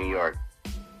Shelter in New York.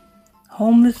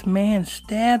 Homeless man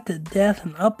stabbed to death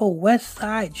in Upper West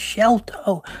Side Shelter.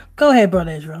 Oh, go ahead,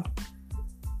 Brother Israel.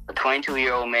 A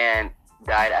 22-year-old man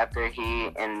died after he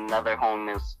and another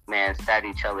homeless man stabbed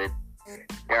each other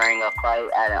during a fight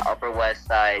at an Upper West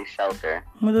Side shelter.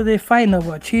 What are they fighting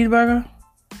over? A cheeseburger?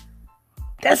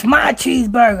 That's my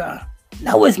cheeseburger.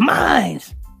 No, it's mine.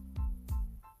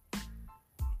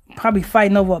 Probably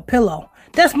fighting over a pillow.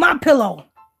 That's my pillow.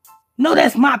 No,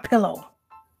 that's my pillow.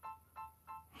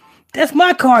 That's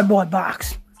my cardboard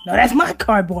box. No, that's my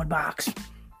cardboard box.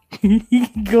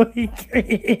 Go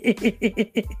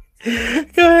ahead.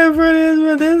 Go ahead,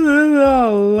 brother. This is,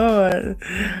 oh, Lord.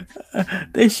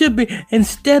 They should be,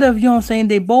 instead of, you know what I'm saying,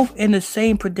 they both in the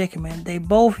same predicament. They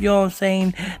both, you know what I'm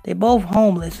saying, they both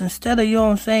homeless. Instead of, you know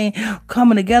what I'm saying,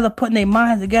 coming together, putting their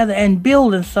minds together and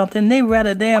building something, they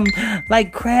rather them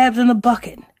like crabs in a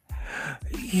bucket.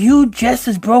 You just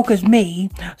as broke as me,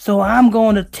 so I'm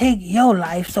going to take your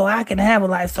life so I can have a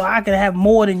life, so I can have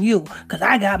more than you, because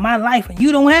I got my life and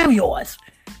you don't have yours.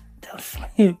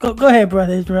 Go ahead,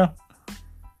 Brother Israel.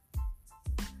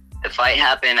 The fight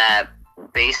happened at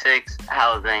Basics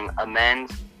Housing, a men's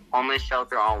homeless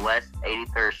shelter on West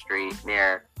 83rd Street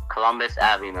near Columbus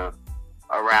Avenue,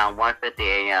 around 1:50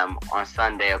 a.m. on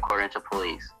Sunday, according to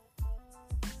police.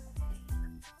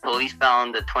 Police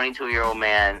found the 22-year-old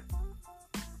man,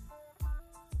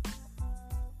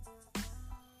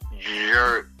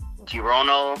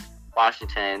 Geronimo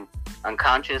Washington,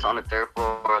 unconscious on the third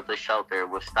floor of the shelter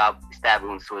with stab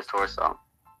wounds to his torso.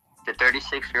 The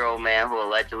 36-year-old man who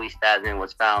allegedly stabbed him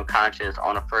was found conscious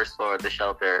on the first floor of the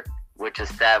shelter with a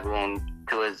stab wound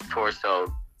to his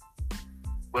torso.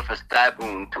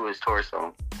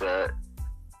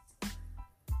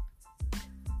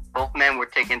 Both men were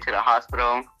taken to the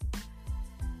hospital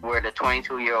where the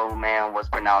 22-year-old man was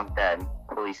pronounced dead,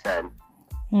 police said.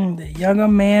 The younger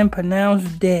man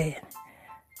pronounced dead.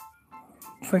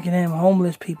 Freaking damn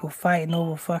homeless people fighting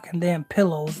over fucking damn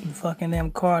pillows and fucking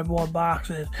damn cardboard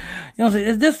boxes. You know what I'm saying?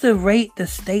 Is this the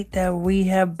state that we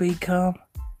have become?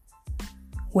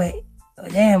 Where,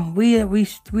 damn, we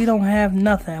don't have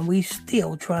nothing. We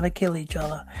still trying to kill each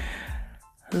other.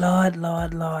 Lord,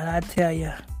 I tell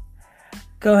you.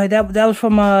 Go ahead. That was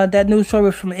from that news story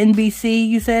was from NBC.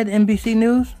 You said NBC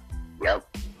News. Yep.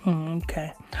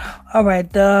 Okay. All right.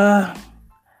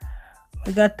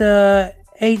 We got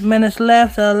 8 minutes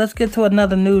left. Let's get to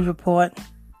another news report.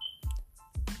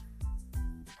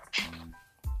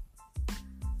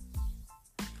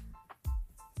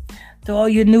 To all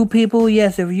you new people,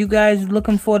 yes, if you guys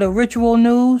looking for the ritual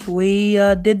news, we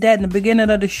did that in the beginning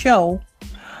of the show.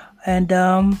 And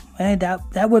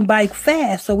that went by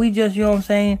fast. So we just, you know what I'm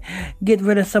saying, get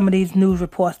rid of some of these news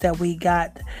reports that we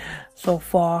got so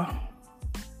far.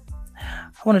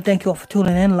 I want to thank you all for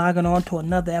tuning in, logging on to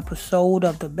another episode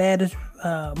of the baddest,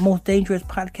 most dangerous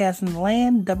podcast in the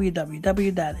land,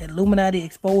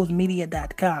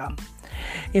 www.illuminatiexposedmedia.com.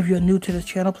 If you're new to this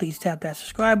channel, please tap that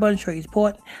subscribe button, show your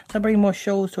support, so I bring more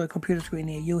shows to a computer screen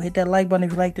near you. Hit that like button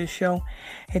if you like this show.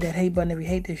 Hit that hate button if you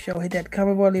hate this show. Hit that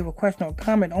comment button, leave a question or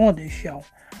comment on this show.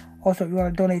 Also, if you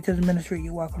want to donate to the ministry,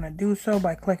 you're welcome to do so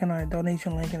by clicking on the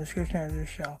donation link in the description of this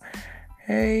show.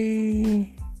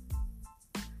 Hey.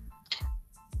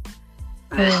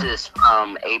 This is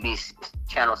from ABC,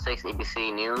 Channel 6,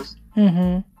 ABC News.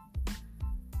 Mm-hmm.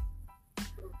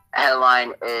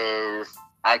 Headline is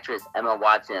actress Emma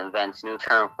Watson invents new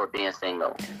term for being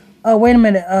single. Oh, wait a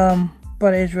minute,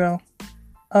 Brother Israel.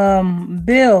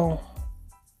 Bill,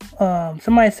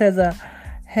 somebody says,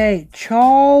 hey,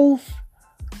 Charles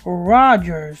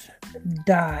Rogers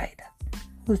died.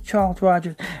 Who's Charles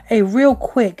Rogers? Hey, real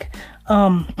quick,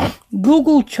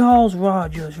 Google Charles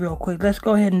Rogers real quick. Let's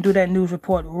go ahead and do that news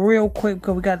report real quick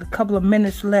because we got a couple of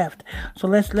minutes left. So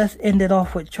let's end it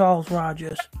off with Charles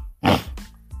Rogers.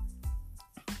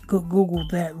 Google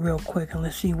that real quick and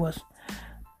let's see what's,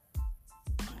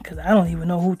 because I don't even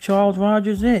know who Charles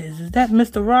Rogers is. Is that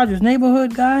Mr. Rogers'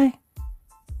 neighborhood guy?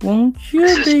 Won't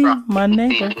you be my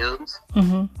neighbor? News.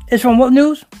 Mm-hmm. It's from what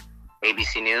news?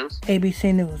 ABC News.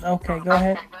 ABC News. Okay, go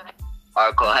ahead.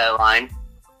 Article headline: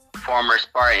 former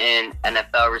Spartan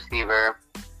NFL receiver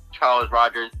Charles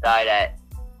Rogers dies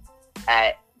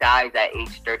at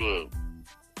age 38.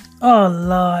 Oh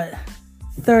Lord,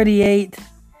 38.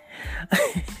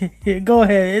 Go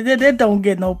ahead. It don't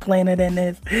get no plainer than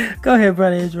this. Go ahead,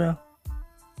 Brother Israel.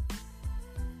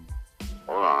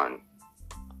 Hold on.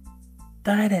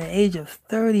 Died at the age of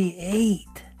 38.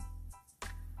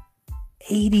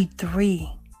 83.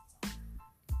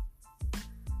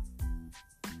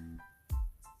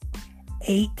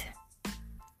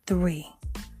 8-3.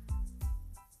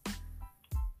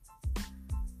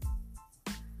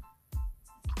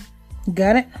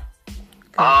 Got it?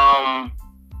 I'm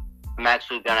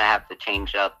actually gonna have to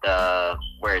change up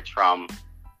where it's from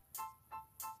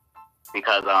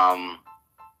because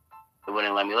it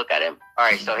wouldn't let me look at it. All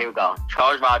right, so here we go.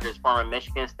 Charles Rogers, former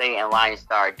Michigan State and Lions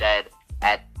star, dead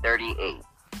at 38.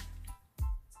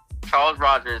 Charles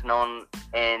Rogers, known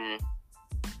in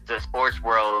the sports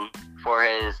world for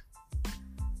his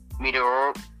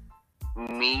meteoric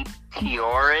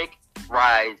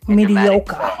rise in dramatic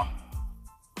fall,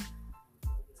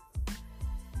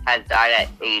 has died at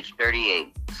age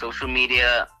 38. Social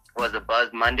media was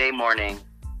abuzz Monday morning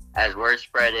as word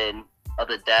spreaded of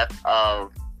the death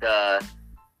of the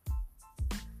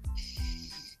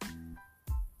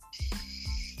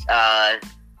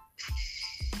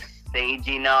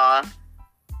Saginaw.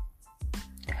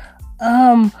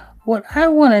 What I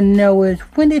want to know is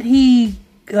when did he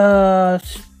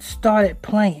started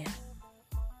playing?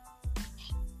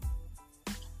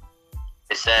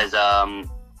 It says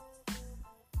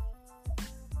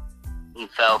he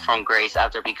fell from grace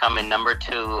after becoming number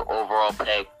 2 overall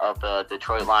pick of the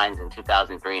Detroit Lions in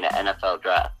 2003 in the NFL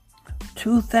draft.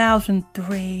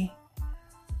 2003,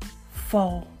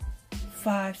 4,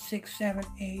 5, 6, 7,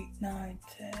 8, 9,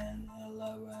 10,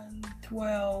 11,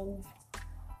 12,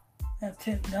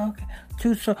 10. Okay.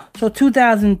 So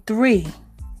 2003.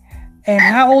 And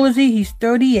how old is he? He's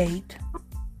 38.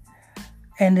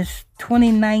 And it's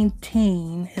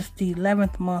 2019. It's the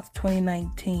 11th month,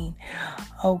 2019.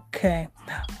 Okay.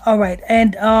 All right.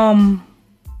 And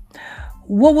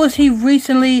what was he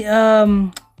recently how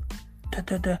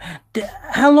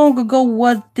long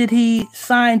ago did he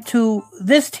sign to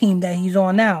this team that he's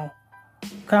on now?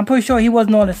 'Cause I'm pretty sure he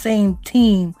wasn't on the same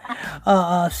team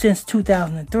since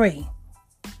 2003.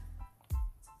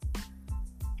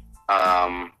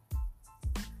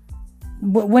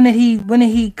 When did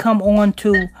he come on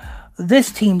to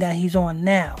this team that he's on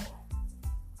now?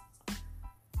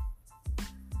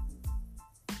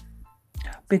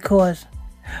 Because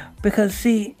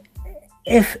see,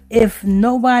 if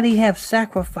nobody have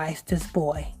sacrificed this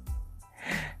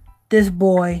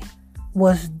boy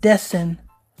was destined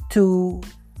to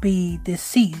be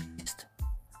deceased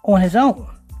on his own.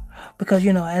 Because,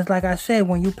 as like I said,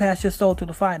 when you pass your soul through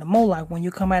the fire of Moloch, when you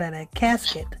come out of that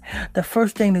casket, the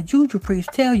first thing the Juju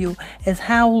priests tell you is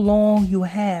how long you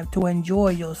have to enjoy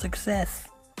your success.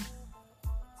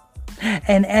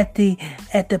 And at the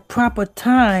proper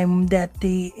time that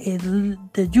the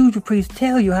Juju priests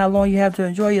tell you how long you have to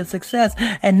enjoy your success,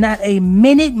 and not a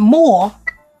minute more,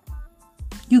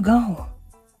 you gone.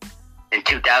 In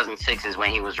 2006 is when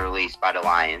he was released by the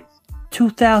Lions.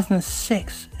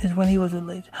 2006 is when he was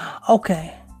released.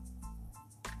 Okay.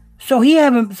 So he's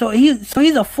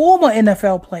a former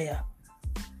NFL player.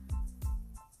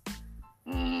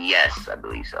 Yes, I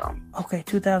believe so. Okay,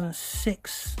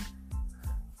 2006.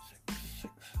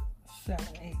 6, 7,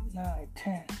 8, 9,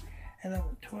 10,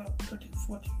 11, 12, 13,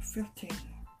 14, 15,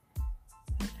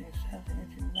 15, 17,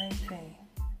 18, 19.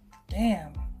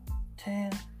 Damn.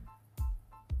 10.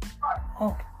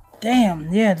 Oh,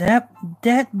 damn. Yeah,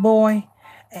 that boy,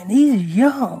 and he's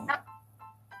young.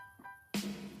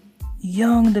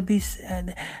 Young to be,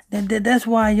 that's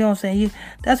why, you know what I'm saying,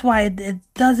 that's why it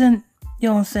doesn't, you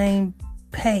know what I'm saying,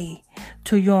 pay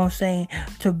to, you know what I'm saying,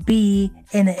 to be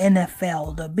in the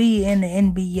NFL, to be in the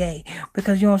NBA,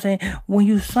 because, you know what I'm saying, when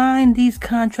you sign these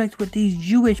contracts with these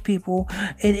Jewish people,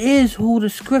 it is who the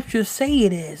scriptures say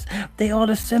it is. They are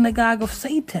the synagogue of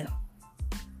Satan.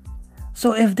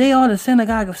 So if they are the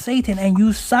synagogue of Satan and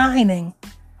you signing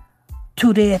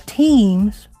to their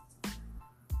teams,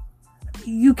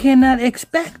 you cannot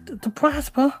expect to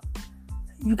prosper.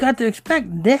 You got to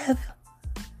expect death.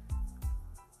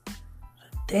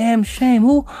 Damn shame.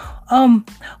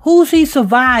 Who's he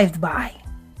survived by?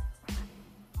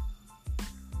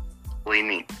 What do you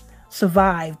mean?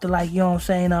 Survived, like, you know what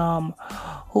I'm saying?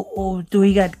 Who do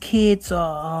he got kids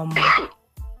or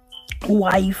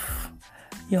wife?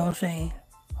 You know what I'm saying?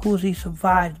 Who's he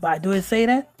survived by? Do it say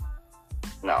that?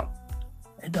 No.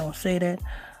 It don't say that.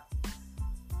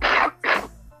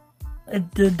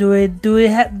 Do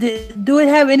it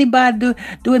have anybody?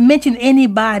 Do it mention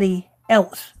anybody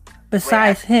else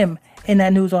besides him in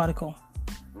that news article?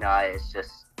 No, it's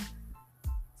just.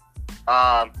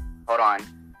 Hold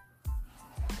on.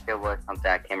 There was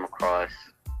something I came across.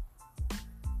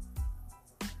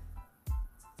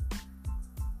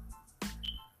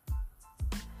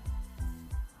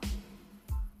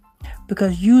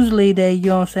 Because usually they, you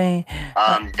know what I'm saying?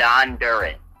 Don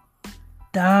Durrett.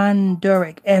 Don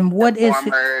Durrett. And what is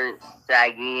former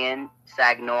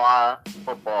Saginaw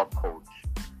football coach.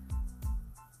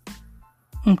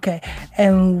 Okay,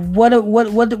 and what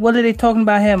are they talking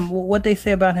about him? What they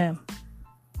say about him?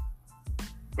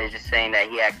 They're just saying that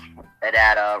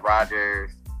that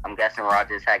Rodgers. I'm guessing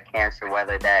Rodgers had cancer.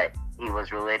 Whether that it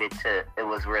was related to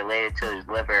his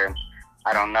liver,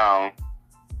 I don't know.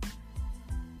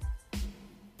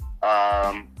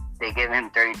 They give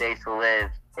him 30 days to live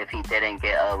if he didn't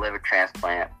get a liver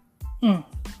transplant.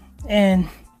 And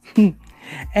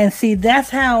see, that's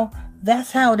how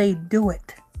they do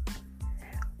it.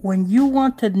 When you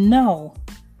want to know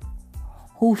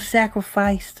who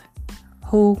sacrificed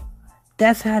who,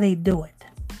 that's how they do it.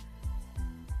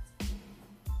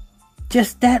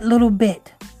 Just that little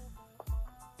bit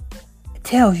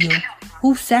tells you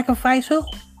who sacrificed who.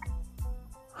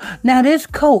 Now this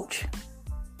coach,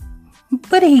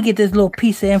 where did he get this little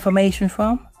piece of information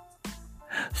from?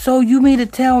 So you mean to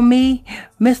tell me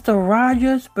Mr.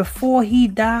 Rogers, before he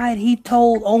died, he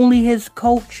told only his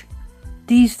coach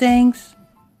these things?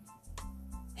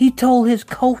 He told his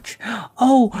coach,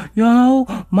 oh,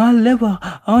 my liver,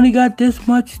 I only got this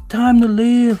much time to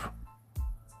live.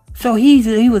 So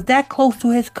he was that close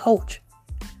to his coach.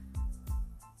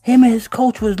 Him and his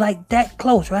coach was like that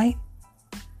close, right?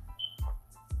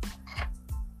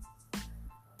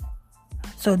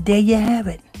 So there you have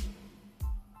it.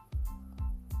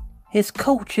 His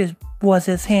coach was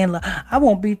his handler. I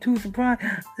won't be too surprised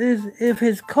if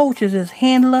his coach is his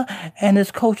handler and his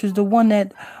coach is the one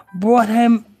that brought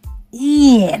him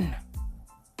in.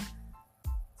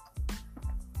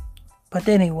 But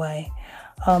anyway,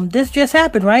 this just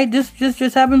happened, right? This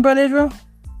just happened, Brother Israel?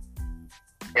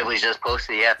 It was just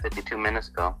posted, 52 minutes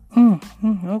ago.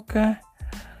 Okay.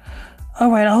 All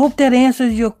right. I hope that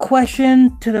answers your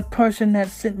question to the person that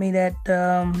sent me that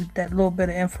little bit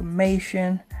of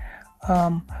information.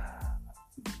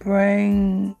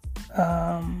 Bring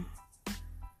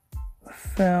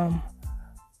film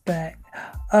back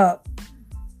up.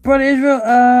 Brother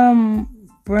Israel,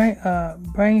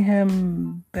 bring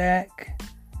him back.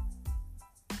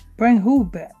 Bring who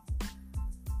back?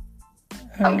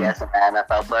 I'm guessing an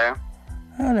NFL player.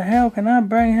 How the hell can I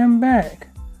bring him back?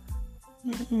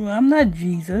 I'm not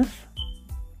Jesus.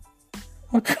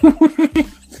 How can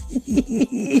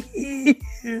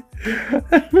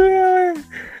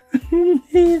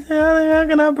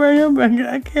I bring him back?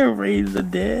 I can't raise the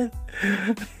dead.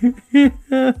 I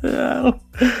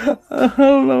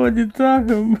don't know what you're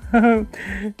talking about.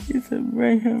 He said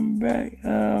bring him back.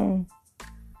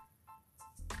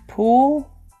 Pool?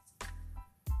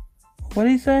 What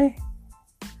did he say?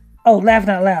 Oh,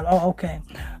 laughing out loud. Oh, okay.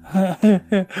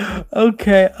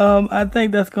 Okay, I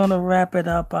think that's gonna wrap it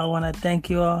up. I want to thank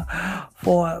you all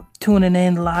for tuning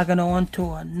in, logging on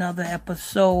to another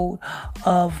episode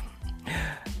of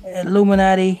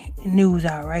Illuminati News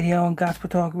Hour right here on Gospel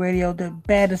Talk Radio, the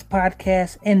baddest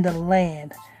podcast in the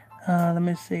land. Let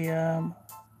me see.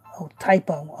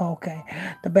 Typo. Okay.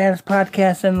 The baddest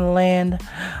podcast in the land.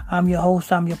 I'm your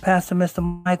host. I'm your pastor, Mr.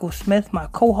 Michael Smith. My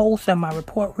co-host and my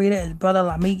report reader is Brother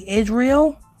Lamik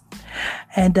Israel.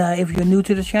 And if you're new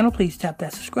to the channel, please tap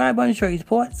that subscribe button, show your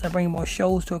support. So I bring more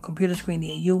shows to a computer screen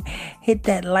near you. Hit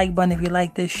that like button if you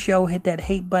like this show. Hit that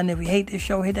hate button if you hate this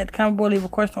show. Hit that comment board, leave a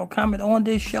question or comment on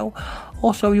this show.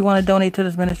 Also, if you want to donate to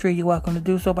this ministry, you're welcome to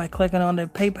do so by clicking on the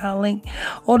PayPal link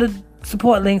or the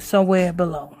support link somewhere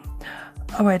below.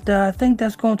 All right, I think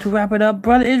that's going to wrap it up.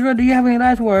 Brother Israel, do you have any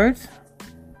last words?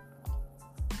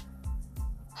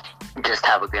 Just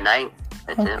have a good night.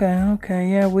 That's okay,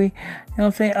 yeah, you know what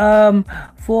I'm saying?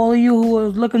 For all of you who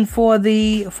was looking for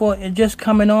just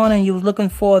coming on and you was looking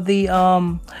for the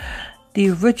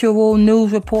ritual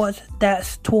news reports,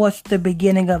 that's towards the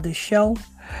beginning of the show.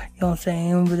 You know what I'm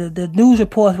saying? The news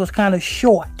reports was kind of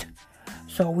short.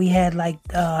 So we had like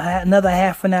another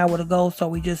half an hour to go, so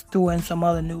we just threw in some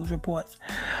other news reports.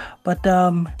 But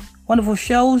wonderful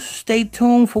shows. Stay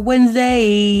tuned for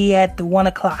Wednesday at 1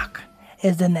 o'clock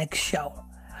is the next show.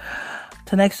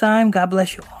 Till next time, God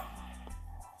bless you all.